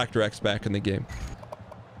 Let's get Dr. X back in the game.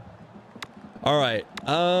 All right.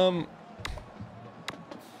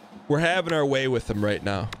 We're having our way with them right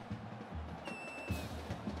now.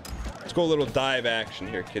 Let's go a little dive action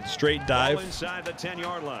here, kids. Straight dive. Ball inside the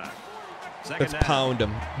 10-yard line. Let's pound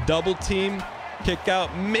them. Double team, kick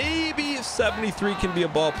out. Maybe if 73 can be a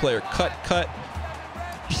ball player. Cut.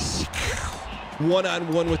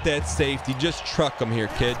 One-on-one with that safety. Just truck him here,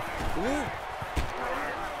 kid. Takes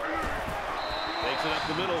it up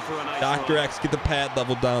the middle for a nice Dr. run. X, get the pad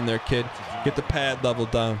level down there, kid. Get the pad level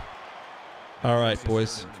down. All right,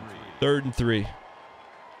 boys. 3rd and 3.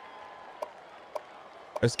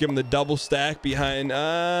 Let's give him the double stack behind.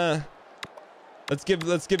 Let's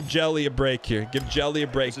give Jelly a break here. Give Jelly a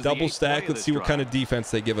break. Double stack. Let's see what kind of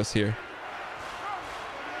defense they give us here.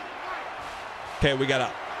 Okay, we got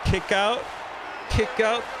a kick out. Kick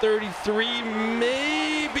out 33.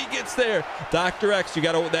 Maybe gets there. Dr. X, you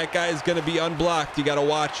gotta. That guy is gonna be unblocked. You gotta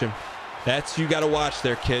watch him. You gotta watch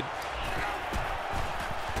there, kid.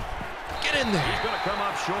 Get in there. He's gonna come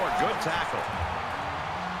up short. Good tackle.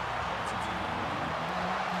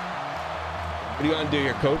 What do you want to do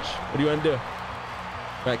here, coach? What do you want to do?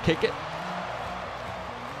 Right, kick it?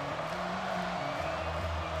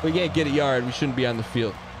 We can't get a yard. We shouldn't be on the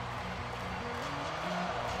field.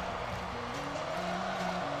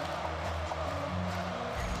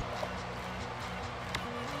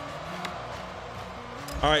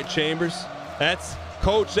 All right, Chambers. That's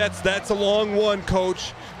coach. That's a long one,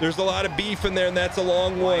 coach. There's a lot of beef in there, and that's a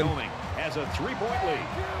long one. Wyoming has a 3-point lead.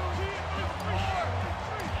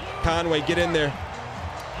 Conway, get in there.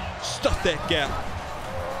 Stuff that gap.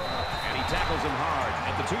 And he tackles him hard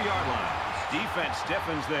at the 2-yard line. Defense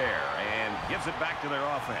stiffens there and gives it back to their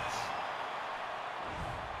offense.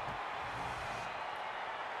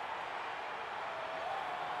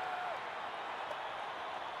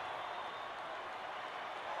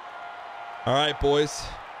 All right, boys.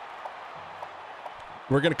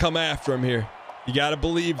 We're going to come after him here. You got to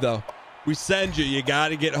believe, though. We send you. You got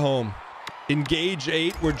to get home. Engage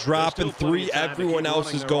 8. We're dropping 3. Everyone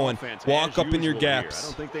else is going. Walk up in your gaps. I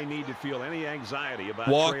don't think they need to feel any anxiety about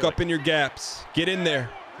Walk trailing. up in your gaps. Get in there.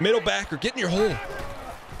 Middle backer. Get in your hole.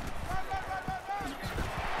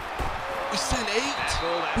 We sent 8.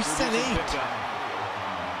 We sent 8.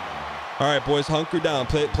 All right, boys. Hunker down.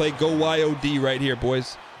 Play go YOD right here,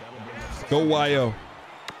 boys. Go YO.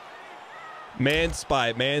 Man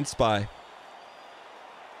spy. Man spy.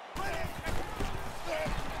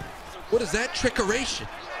 What is that trickeration?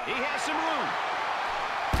 He has some room.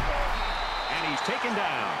 And he's taken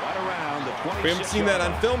down right around the 26. We haven't seen that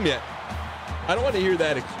on film yet. I don't want to hear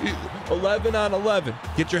that. 11 on 11.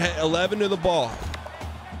 Get your head 11 to the ball.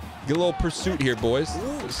 Get a little pursuit here, boys.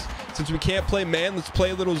 Since we can't play man, let's play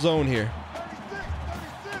a little zone here.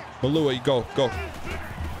 Malua, you go.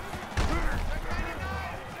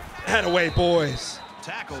 Head away, boys.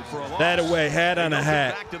 Tackled for a loss. That away, hat on a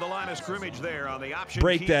hat. Back to the line of scrimmage there on the option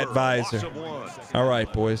Break that keeper. visor. Loss of 1. All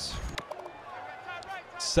right, boys.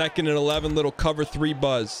 2nd and 11, little cover 3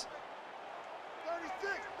 buzz.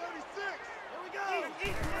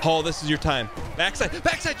 Hall, this is your time.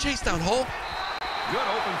 Backside chase down, Hall. Good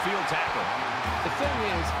open field tackle. The thing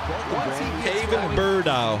is, once he gets Haven going,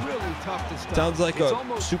 Birdow. it's really tough to stop. Sounds like It's a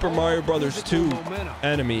almost Super all Mario Brothers physical 2 momentum.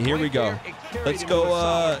 enemy. Here we Right go. there, it carried Let's him to a go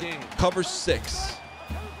solid game. cover 6.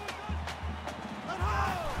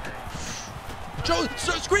 Joe,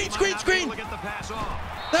 screen. Look at the pass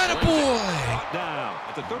off. That a boy. Down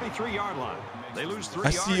at the 33-yard line. They lose 3 I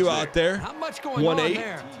yards see you out there. Not much going on 1-8.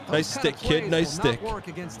 there. Those Nice kind stick, of kid. plays Nice will not stick. work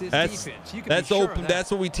against this That's defense. You can that's be sure open. of that. That's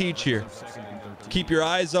what we teach here. Keep your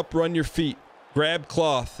eyes up, run your feet. Grab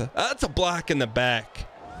cloth. That's a block in the back.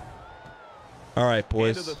 All right,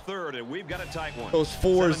 boys. Into the 3rd, and we've got a tight one. Those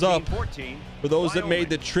 4s up. 17-14. For those that made Wyoming.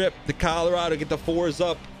 the trip to Colorado, get the 4s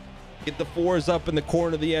up. Get the 4s up in the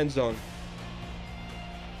corner of the end zone.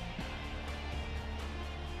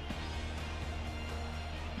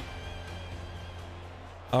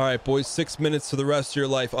 All right, boys, 6 minutes to the rest of your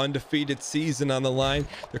life. Undefeated season on the line.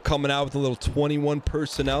 They're coming out with a little 21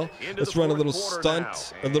 personnel. Let's run a little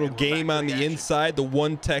stunt, a little game on the inside. The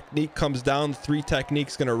 1 technique comes down. The 3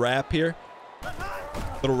 technique's going to wrap here.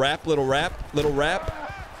 Little wrap. Play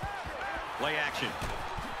action.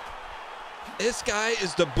 This guy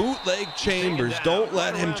is the bootleg Chambers. Don't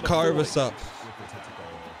let him carve us up.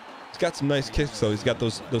 He's got some nice kicks, though. He's got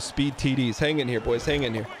those speed TDs. Hang in here, boys. Hang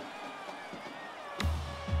in here.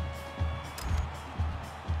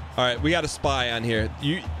 All right, we got a spy on here.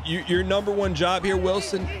 Your number 1 job here,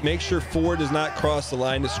 Wilson, make sure 4 does not cross the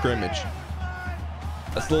line of scrimmage.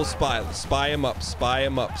 That's a little spy. Let's spy him up. It's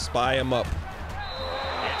caught.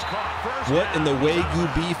 First What down. in the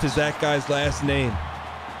Wagyu beef is that guy's last name?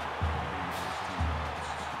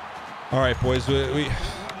 All right, boys. Let's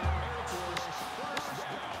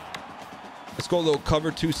go a little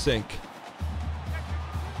cover 2 sink.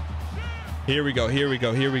 Here we go. Here we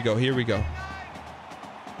go. Here we go. Here we go.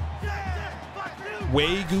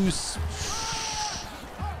 Way goose.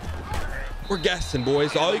 We're guessing,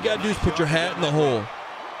 boys. All you got to do is put your hat in the hole.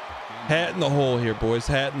 Hat in the hole here, boys.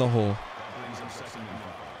 Hat in the hole.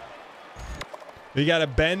 You got to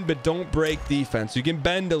bend, but don't break defense. You can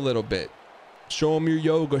bend a little bit. Show them your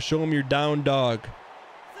yoga. Show them your down dog.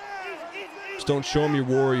 Just don't show them your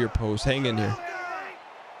warrior pose. Hang in here.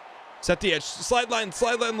 Set the edge. Slide line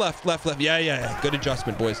left, left, left. Yeah. Good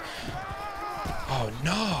adjustment, boys. Oh,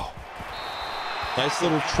 no. Nice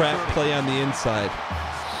little trap play on the inside.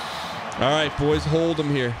 All right, boys. Hold them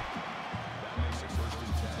here.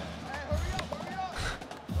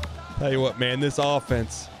 Tell you what, man. This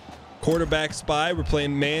offense. Quarterback spy. We're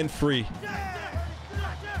playing man free.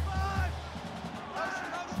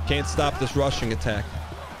 Can't stop this rushing attack.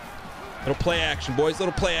 Little play action, boys.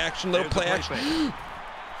 Little play action. Little play action.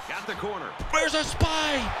 Got the corner. Where's our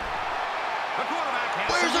spy? The quarterback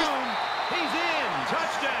has Where's some our... room. He's in.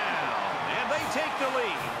 Touchdown. And they take the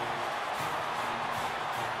lead.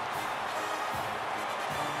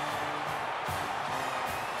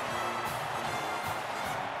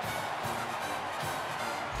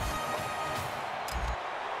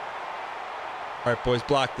 All right, boys,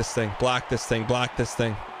 block this thing. Block this thing. Block this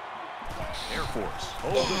thing. Air Force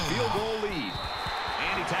holds the field goal lead.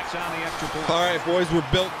 And he tacks on the extra point. All right, boys, we're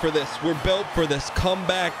built for this. We're built for this.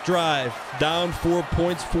 Comeback drive. Down 4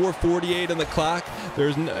 points, 4:48 on the clock.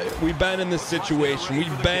 We've been in this situation.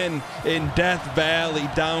 We've been in Death Valley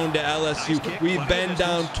down to LSU. We've been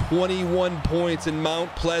down 21 points in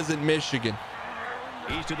Mount Pleasant, Michigan.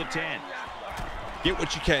 He's to the 10. Get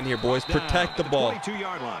what you can here, boys. Protect the ball.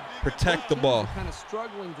 22-yard line. Protect the ball. Kind of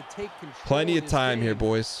struggling to take control. Plenty of time here,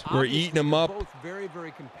 boys. We're eating them up. Both very,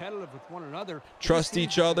 very competitive with one another. Trust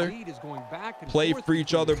each other. Play for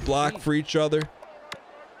each other. Block for each other.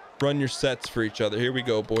 Run your sets for each other. Here we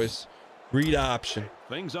go, boys. Read option.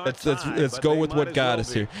 Let's go with what got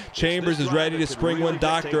us here. Chambers is ready to spring one.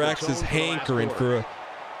 Dr. X is hankering for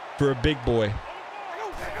a big boy.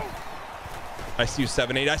 I see you,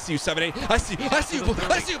 7-8. I see you, 7-8. I see you, boys.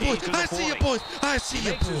 I see you, boys. I see you, boys. I see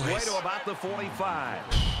you, boys. About the 45.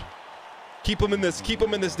 Keep him in this. Keep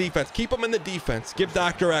him in this defense. Keep him in the defense. Give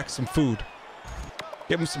Dr. X some food.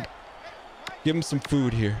 Give him some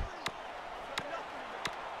food here.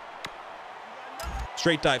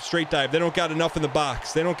 Straight dive, straight dive. They don't got enough in the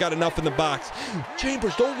box. They don't got enough in the box.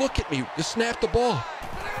 Chambers, don't look at me. Just snap the ball.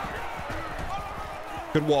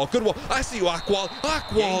 Good wall, good wall. I see you,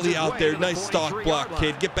 Akwali out there. Nice stalk block,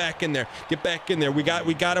 kid. Get back in there. Get back in there. We got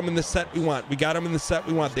him in the set we want. We got him in the set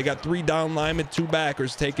we want. They got 3 down linemen, 2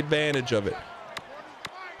 backers. Take advantage of it.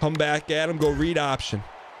 Come back at him. Go read option.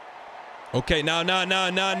 Okay, now.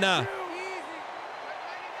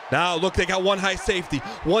 Now, look, they got 1 high safety.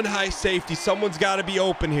 1 high safety. Someone's got to be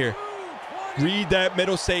open here. Read that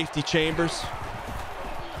middle safety, Chambers.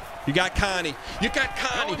 You got Connie. You got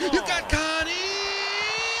Connie. You got Connie.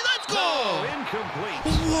 Oh, incomplete.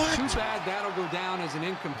 What? Too bad that'll go down as an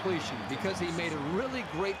incompletion because he made a really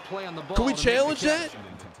great play on the ball. Can we challenge that?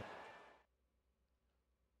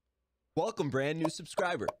 Welcome, brand new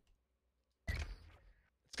subscriber.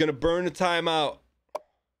 It's going to burn the timeout.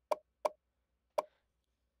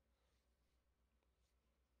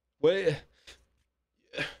 Wait.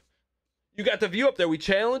 You got the view up there. We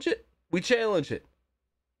challenge it? We challenge it.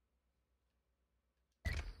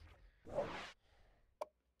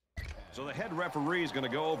 So the head referee is going to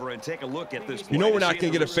go over and take a look at this play. You know we're not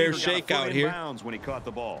going to get a fair receiver got shakeout foot in here. bounds when he caught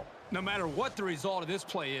the ball. No matter what the result of this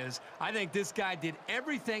play is, I think this guy did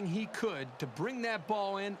everything he could to bring that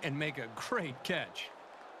ball in and make a great catch.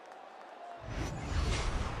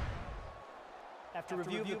 After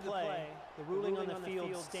review of the play, the ruling on the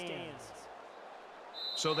field stands.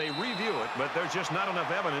 So they review it, but there's just not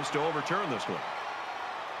enough evidence to overturn this one.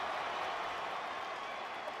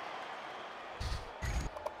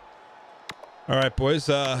 All right, boys.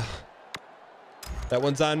 That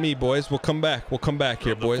one's on me, boys. We'll come back. We'll come back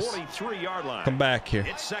here, boys. 43-yard line. Come back here.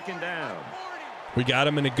 It's 2nd down. We got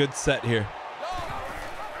him in a good set here.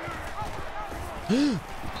 And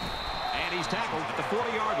he's tackled at the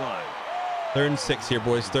 40-yard line. 3rd and 6 here,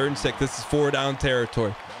 boys. 3rd and 6. This is 4 down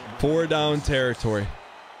territory. 4 down territory.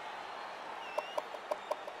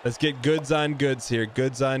 Let's get goods on goods here.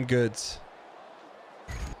 Goods on goods.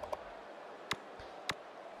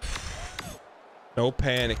 No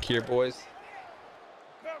panic here, boys.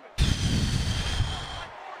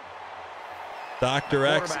 Dr.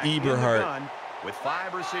 X Eberhardt. with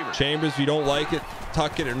 5 receivers. Chambers, if you don't like it,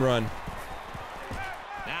 tuck it and run.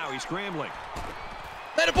 Now he's scrambling.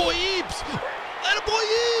 Let it boy Eaps! Let it boy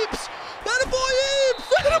Eaps! Let it boy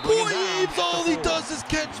Eaps! Let it boy Eaps! All he does is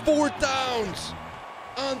catch 4th downs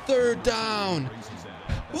on 3rd down.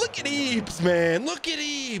 Look at Eaps, man. Look at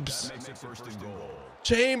Eaps.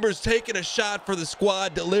 Chambers taking a shot for the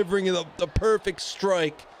squad, delivering the perfect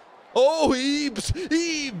strike. Oh, Eaps!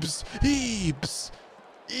 Eaps! Eaps!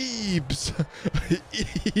 Eaps!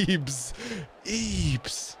 Eaps!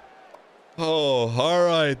 Eaps! Oh, all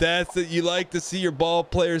right. That's it. You like to see your ball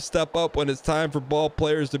players step up when it's time for ball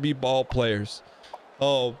players to be ball players.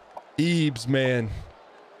 Oh, Eaps, man.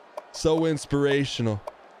 So inspirational.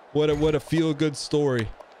 What a feel-good story.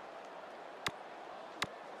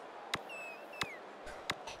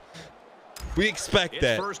 We expect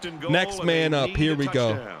that. Next man up. Here we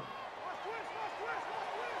go.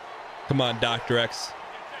 Come on, Dr. X.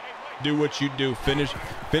 Do what you do. Finish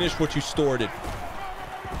what you started.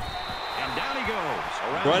 And down he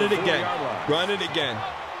goes. Run it again. Run it again.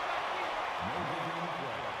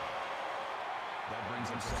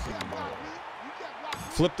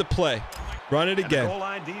 Flip the play. Run it again. Goal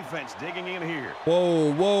line defense digging in here.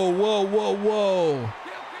 Whoa, whoa, whoa, whoa, whoa.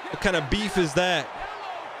 What kind of beef is that?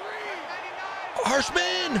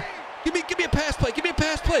 Harshman! Give me a pass play. Give me a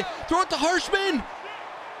pass play. Throw it to Harshman.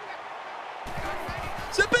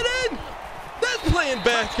 Zip it in. That's playing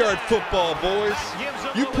backyard football, boys.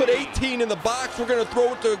 You put 18 in the box, we're going to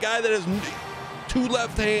throw it to a guy that has 2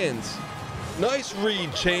 left hands. Nice read,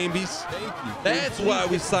 Chambies. Thank you. That's why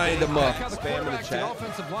we signed him up. The quarterbacks, the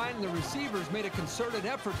offensive line, and the receivers made a concerted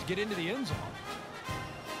effort to get into the end zone.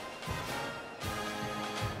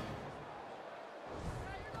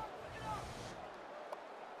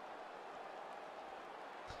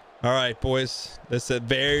 All right, boys. That's a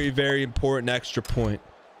very, very important extra point.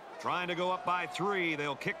 Trying to go up by 3.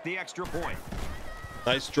 They'll kick the extra point.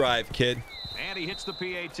 Nice drive, kid. And he hits the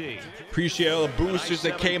PAT. Appreciate all the boosters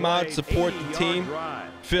that came out to support the team.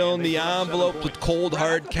 Filling the envelope with cold,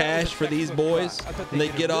 hard cash for these boys. And they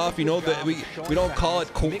get off. You know that we don't call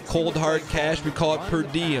it cold, hard cash. We call it per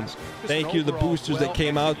diem. Thank you to the boosters that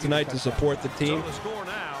came out tonight to support the team. So the score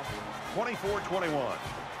now, 24-21. Here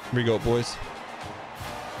we go, boys.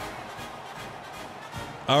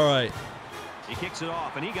 All right. He kicks it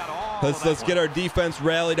off, and he got all. Let's get our defense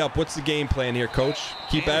rallied up. What's the game plan here, Coach?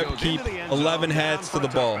 Keep 11 hats to the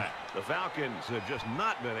ball. The Falcons have just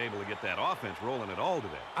not been able to get that offense rolling at all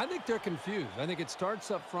today. I think they're confused. I think it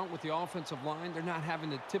starts up front with the offensive line. They're not having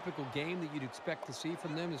the typical game that you'd expect to see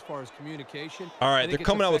from them as far as communication. All right, they're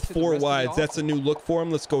coming out with 4 wides. That's a new look for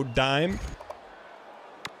them. Let's go dime.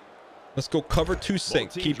 Let's go cover 2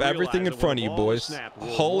 sink. Keep everything in front of you, boys.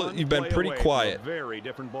 Hull, you've been pretty quiet. Very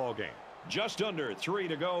different ball game. Just under 3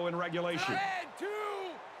 to go in regulation.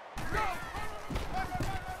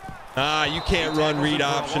 You can't run read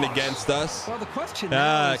option against us. Well, the question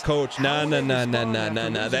Coach, no.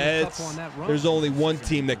 There's only one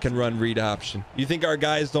team that can run read option. You think our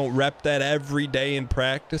guys don't rep that every day in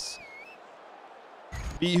practice?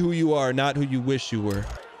 Be who you are, not who you wish you were.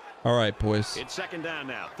 All right, boys. It's 2nd down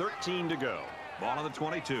now. 13 to go. Ball on the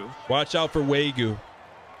 22. Watch out for Wagyu.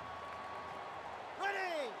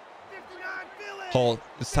 Hall,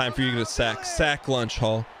 it's time for you to get a sack. Sack lunch,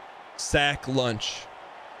 Hall. Sack lunch.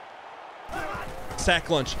 Sack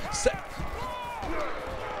lunch.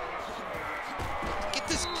 Get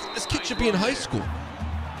this kid should be in high school.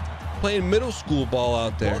 Playing middle school ball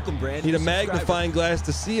out there. Welcome, Brandon. Need a magnifying glass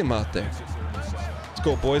to see him out there. Let's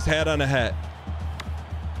go, boys. Hat on a hat.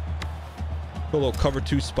 Go a little cover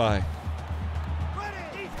 2 spy.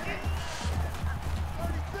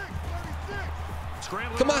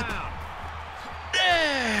 Come on.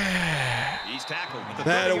 Yeah. He's tackled.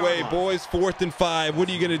 That away, boys. 4th and 5. What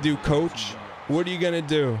are you going to do, Coach? What are you going to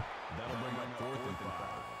do?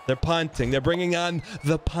 They're punting. They're bringing on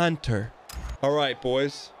the punter. All right,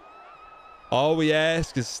 boys. All we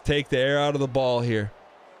ask is take the air out of the ball here.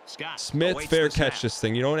 Smith, fair catch this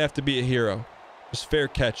thing. You don't have to be a hero. Just fair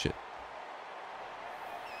catch it.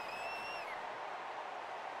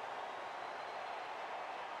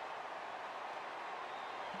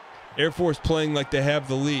 Air Force playing like they have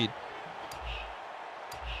the lead.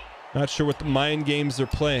 Not sure what the mind games they're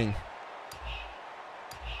playing.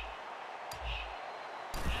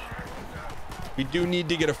 We do need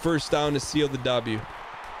to get a 1st down to seal the W.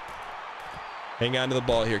 Hang on to the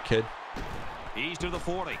ball here, kid. He's to the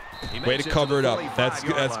 40. Way to cover it up. That's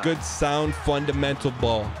good. That's good, sound, fundamental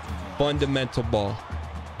ball. Fundamental ball.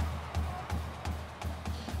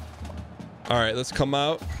 All right, let's come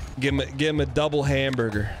out. Give him a double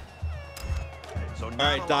hamburger. So All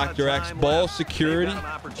right, Dr. X, ball security.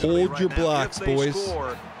 Hold your blocks, boys.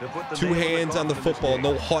 2 hands on the football,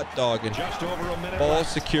 no hot dogging. Ball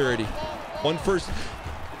security. One first.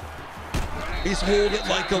 He's holding it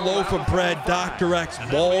like a loaf of bread. Dr. X,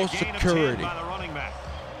 ball security.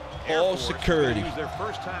 Ball security. Their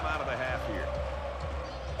first time out of the half here.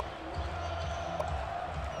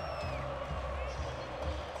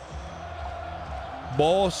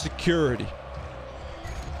 Ball security.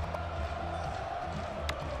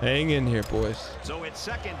 Hang in here, boys. So it's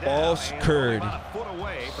second down. Ball security.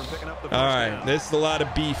 All right, this is a lot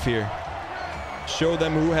of beef here. Show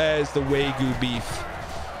them who has the Wagyu beef.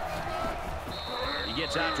 He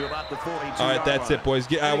gets out to about the 42. All right, that's it,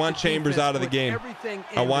 boys. I want Chambers out of the game.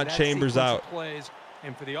 I want Chambers out.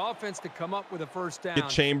 And for the offense to come up with a first down. Get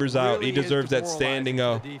Chambers out. He deserves that standing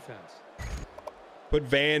O. Put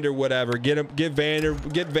Vander, whatever. Get him. Get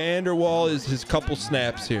Vanderwall his couple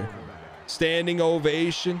snaps here. Standing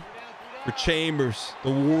ovation for Chambers,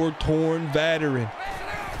 the war-torn veteran.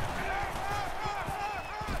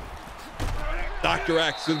 Dr.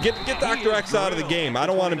 X, get Dr. X out of the game. I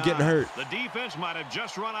don't want him getting hurt. The defense might have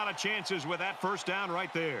just run out of chances with that first down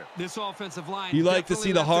right there. This offensive line. You like to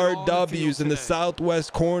see the hard W's in the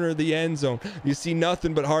southwest corner of the end zone. You see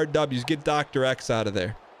nothing but hard W's. Get Dr. X out of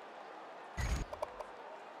there.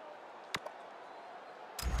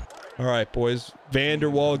 All right, boys.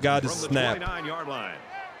 Vanderwall got his snap. 29-yard line.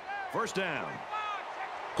 First down.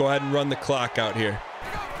 Go ahead and run the clock out here.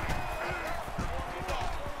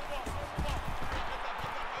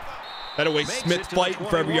 By the way, Smith fighting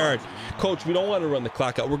for every yard. Coach, we don't want to run the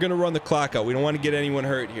clock out. We're going to run the clock out. We don't want to get anyone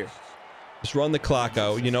hurt here. Just run the clock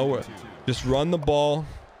out. You know, just run the ball.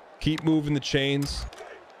 Keep moving the chains.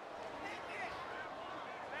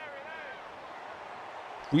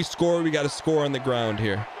 We score. We got to score on the ground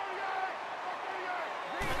here.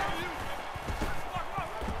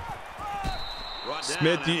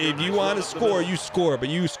 Smith, if you want to score, you score. But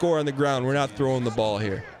you score on the ground. We're not throwing the ball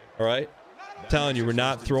here. All right? I'm telling you, we're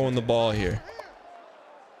not throwing the ball here.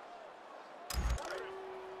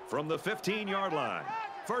 From the 15-yard line.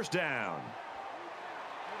 First down.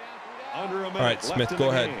 Under a minute. All right, Smith, go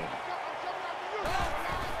ahead.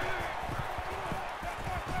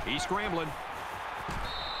 He's scrambling.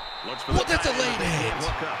 Looks for that's a late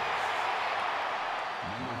hit.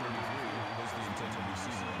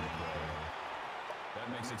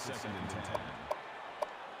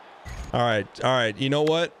 All right. You know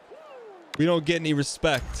what? We don't get any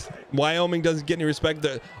respect. Wyoming doesn't get any respect.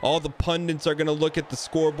 All the pundits are going to look at the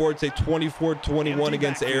scoreboard, say 24-21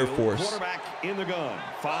 against Air Force. Quarterback in the gun.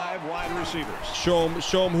 5 wide receivers. Show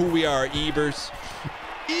them who we are, Ebers.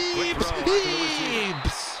 Ebes.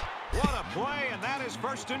 What a play, and that is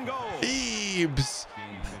first and goal. Ebes.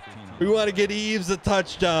 We want to get Ebes a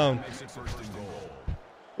touchdown.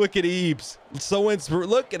 Look at Ebes. So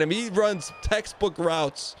look at him. He runs textbook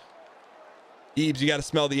routes. Ebes, you got to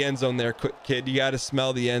smell the end zone there, kid. You got to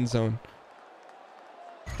smell the end zone.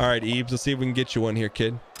 All right, Ebes. Let's see if we can get you one here,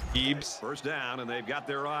 kid. Ebes. First down, and they've got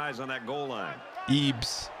their eyes on that goal line.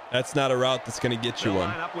 Ebes. That's not a route that's going to get you one.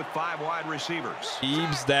 Line up with 5 wide receivers.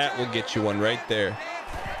 Ebes, that will get you one right there.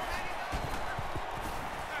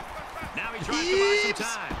 Now he tries to buy some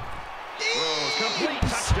time. Throws complete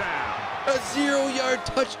touchdown. A 0-yard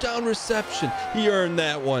touchdown reception. He earned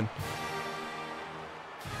that one.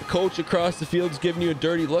 The coach across the field is giving you a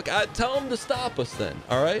dirty look. Tell him to stop us then,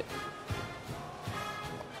 all right?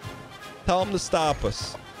 Tell him to stop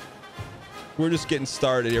us. We're just getting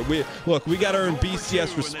started here. We got to earn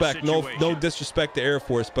BCS respect. No disrespect to Air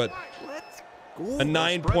Force, but a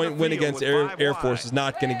 9-point win against Air Force is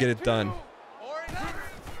not going to get it done.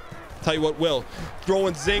 Tell you what, Will,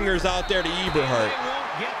 throwing zingers out there to Eberhardt.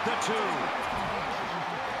 Get the 2.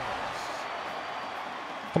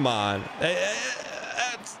 Come on.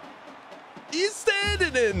 He's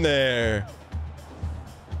standing in there.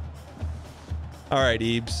 All right,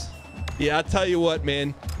 Ebes. Yeah, I'll tell you what,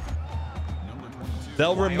 man.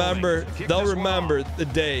 They'll remember the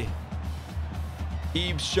day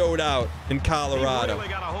Ebes showed out in Colorado.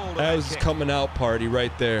 That was his coming out party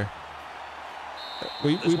right there.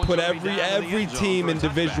 We put every team in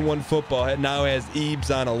Division I football now has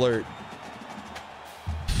Ebes on alert.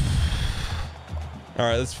 All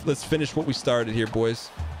right, let's finish what we started here, boys.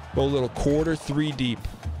 Go a little quarter 3 deep.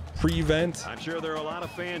 Prevent. I'm sure there are a lot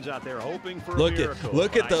of fans out there hoping for a miracle.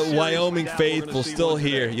 Look at the Wyoming faithful still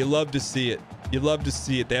here. You love to see it. You love to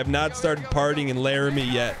see it. They have not started partying in Laramie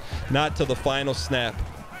yet. Not till the final snap.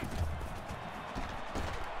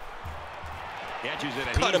 Catches it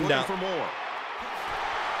and Cut him down. For more.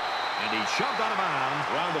 And he shoved out of bounds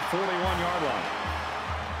around the 41-yard line.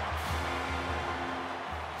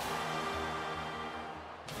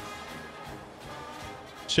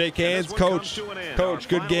 Shake hands, Coach. Coach,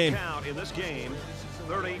 good game.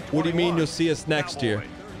 What do you mean you'll see us next year?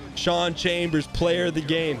 Sean Chambers, player of the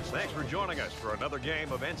game. Thanks for joining us for another game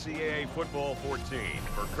of NCAA Football 14.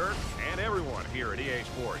 For Kirk and everyone here at EA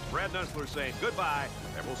Sports, Brad Nussler saying goodbye,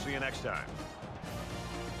 and we'll see you next time.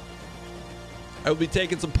 I will be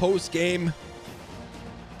taking some post-game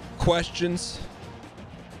questions.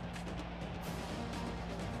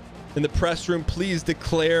 In the press room, please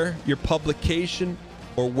declare your publication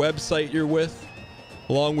or website you're with,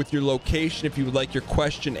 along with your location if you would like your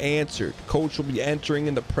question answered. Coach will be entering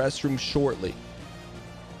in the press room shortly.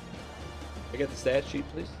 I got the stat sheet,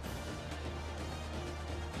 please.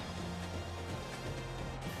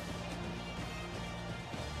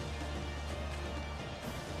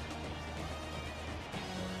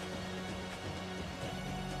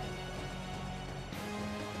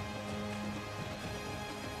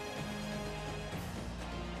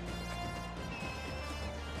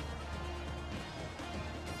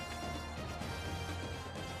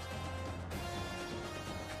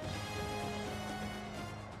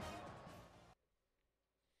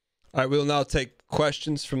 All right, we'll now take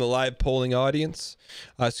questions from the live polling audience.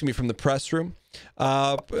 Excuse me, from the press room.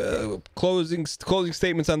 Closing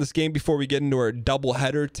statements on this game before we get into our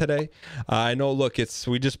doubleheader today. I know, look,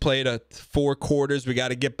 we just played 4 quarters. We got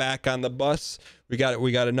to get back on the bus. We got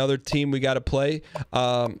another team we got to play.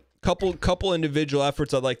 Couple individual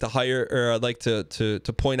efforts I'd like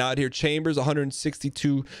to point out here. Chambers,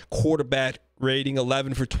 162 quarterback rating,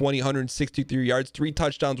 11 for 20, 163 yards, 3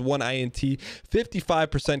 touchdowns, 1 INT,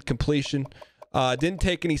 55% completion. Didn't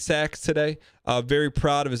take any sacks today. Very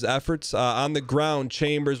proud of his efforts. On the ground,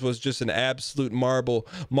 Chambers was just an absolute marvel.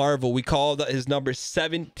 We called his number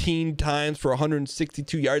 17 times for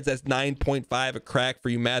 162 yards. That's 9.5 a crack for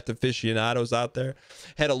you math aficionados out there.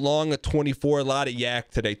 Had a long of 24, a lot of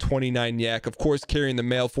yak today, 29 yak. Of course, carrying the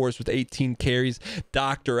male force with 18 carries.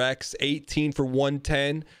 Dr. X, 18 for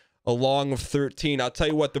 110, a long of 13. I'll tell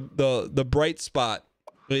you what, the bright spot,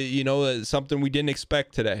 something we didn't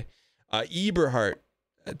expect today. Eberhardt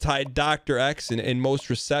tied Dr. X in most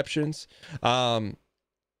receptions.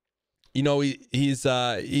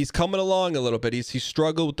 He's coming along a little bit. He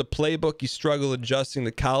struggled with the playbook. He struggled adjusting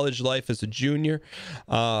to college life as a junior.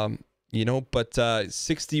 But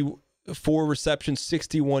 64 receptions,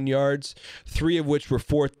 61 yards, 3 of which were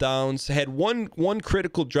 4th downs. Had one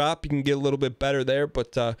critical drop. You can get a little bit better there,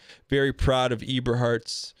 but very proud of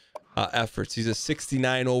Eberhardt's efforts. He's a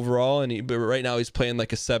 69 overall, but right now he's playing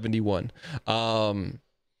like a 71. We'll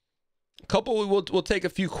take a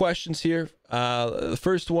few questions here. The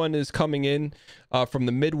first one is coming in from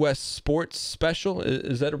the Midwest Sports Special.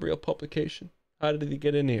 Is that a real publication? How did he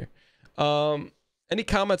get in here? Any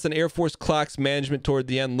comments on Air Force clocks management toward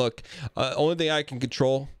the end? Look, only thing I can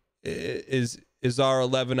control is our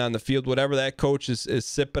 11 on the field. Whatever that coach is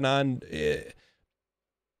sipping on,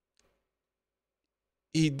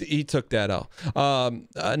 he took that out.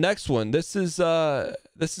 Next one. This is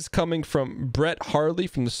coming from Brett Harley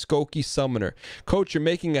from the Skokie Summoner. Coach, you're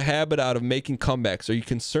making a habit out of making comebacks. Are you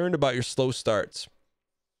concerned about your slow starts?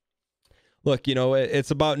 Look, it's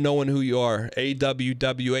about knowing who you are.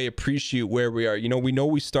 AWWA, appreciate where we are. We know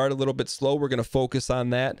we start a little bit slow. We're going to focus on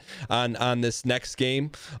that on this next game.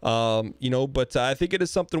 But I think it is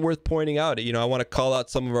something worth pointing out. I want to call out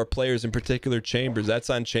some of our players, in particular Chambers. That's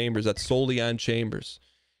on Chambers. That's solely on Chambers.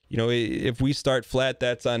 If we start flat,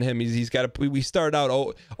 that's on him. He's got to. We start out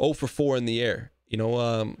 0 for 4 in the air.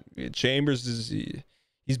 Chambers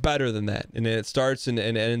he's better than that, and it starts and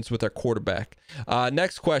ends with our quarterback.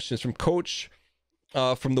 Next question is from Coach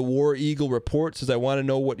from the War Eagle Report. Says, I want to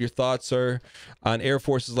know what your thoughts are on Air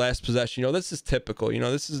Force's last possession. This is typical.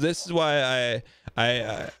 This is why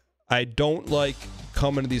I don't like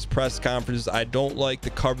coming to these press conferences. I don't like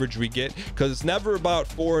the coverage we get, because it's never about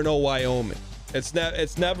 4-0 Wyoming. It's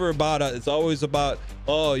never about it's always about,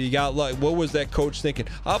 oh, you got luck. What was that coach thinking?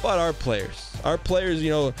 How about our players? Our players,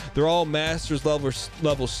 they're all master's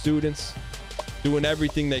level students, doing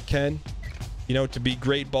everything they can, to be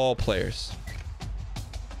great ball players.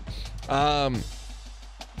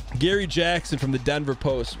 Gary Jackson from the Denver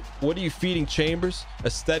Post. What are you feeding Chambers? A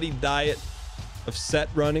steady diet of set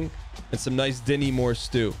running and some nice Dinny Moore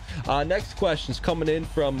stew. Next question is coming in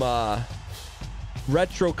from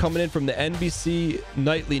Retro, coming in from the NBC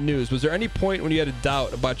Nightly News. Was there any point when you had a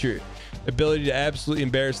doubt about your ability to absolutely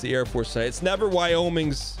embarrass the Air Force tonight? It's never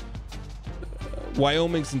Wyoming's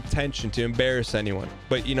intention to embarrass anyone,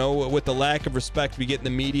 but with the lack of respect we get in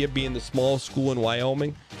the media, being the small school in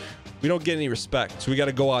Wyoming, we don't get any respect, so we got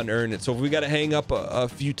to go out and earn it. So if we got to hang up a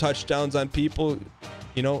few touchdowns on people,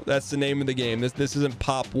 that's the name of the game. This isn't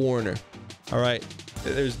Pop Warner. All right,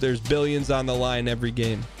 There's billions on the line every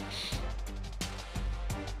game.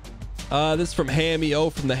 This is from Hammy O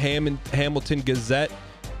from the Hamilton Gazette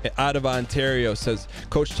out of Ontario. Says,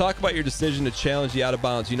 Coach, talk about your decision to challenge the out of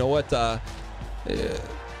bounds. You know what? I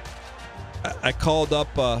called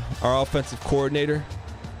up our offensive coordinator,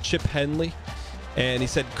 Chip Henley, and he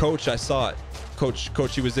said, Coach, I saw it.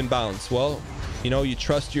 Coach, he was in bounds. Well, you know, you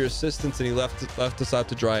trust your assistants, and he left us out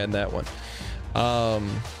to dry on that one.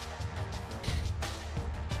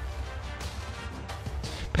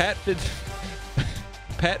 Pat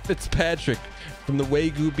Fitzpatrick from the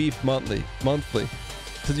Wagyu Beef Monthly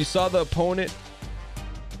says, you saw the opponent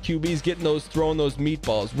QB's throwing those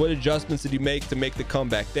meatballs. What adjustments did you make to make the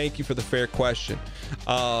comeback? Thank you for the fair question.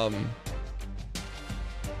 I'll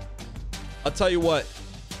tell you what,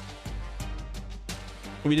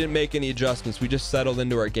 we didn't make any adjustments. We just settled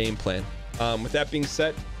into our game plan. With that being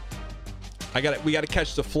said, we got to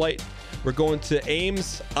catch the flight. We're going to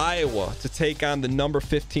Ames, Iowa to take on the number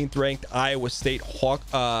 15th ranked Iowa State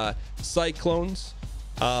Cyclones.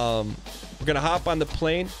 We're going to hop on the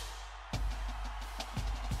plane.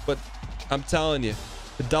 But I'm telling you,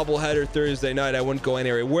 the doubleheader Thursday night, I wouldn't go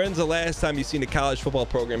anywhere. When's the last time you've seen a college football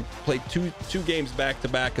program play two games back to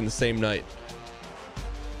back in the same night?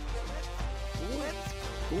 Let's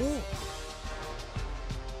go.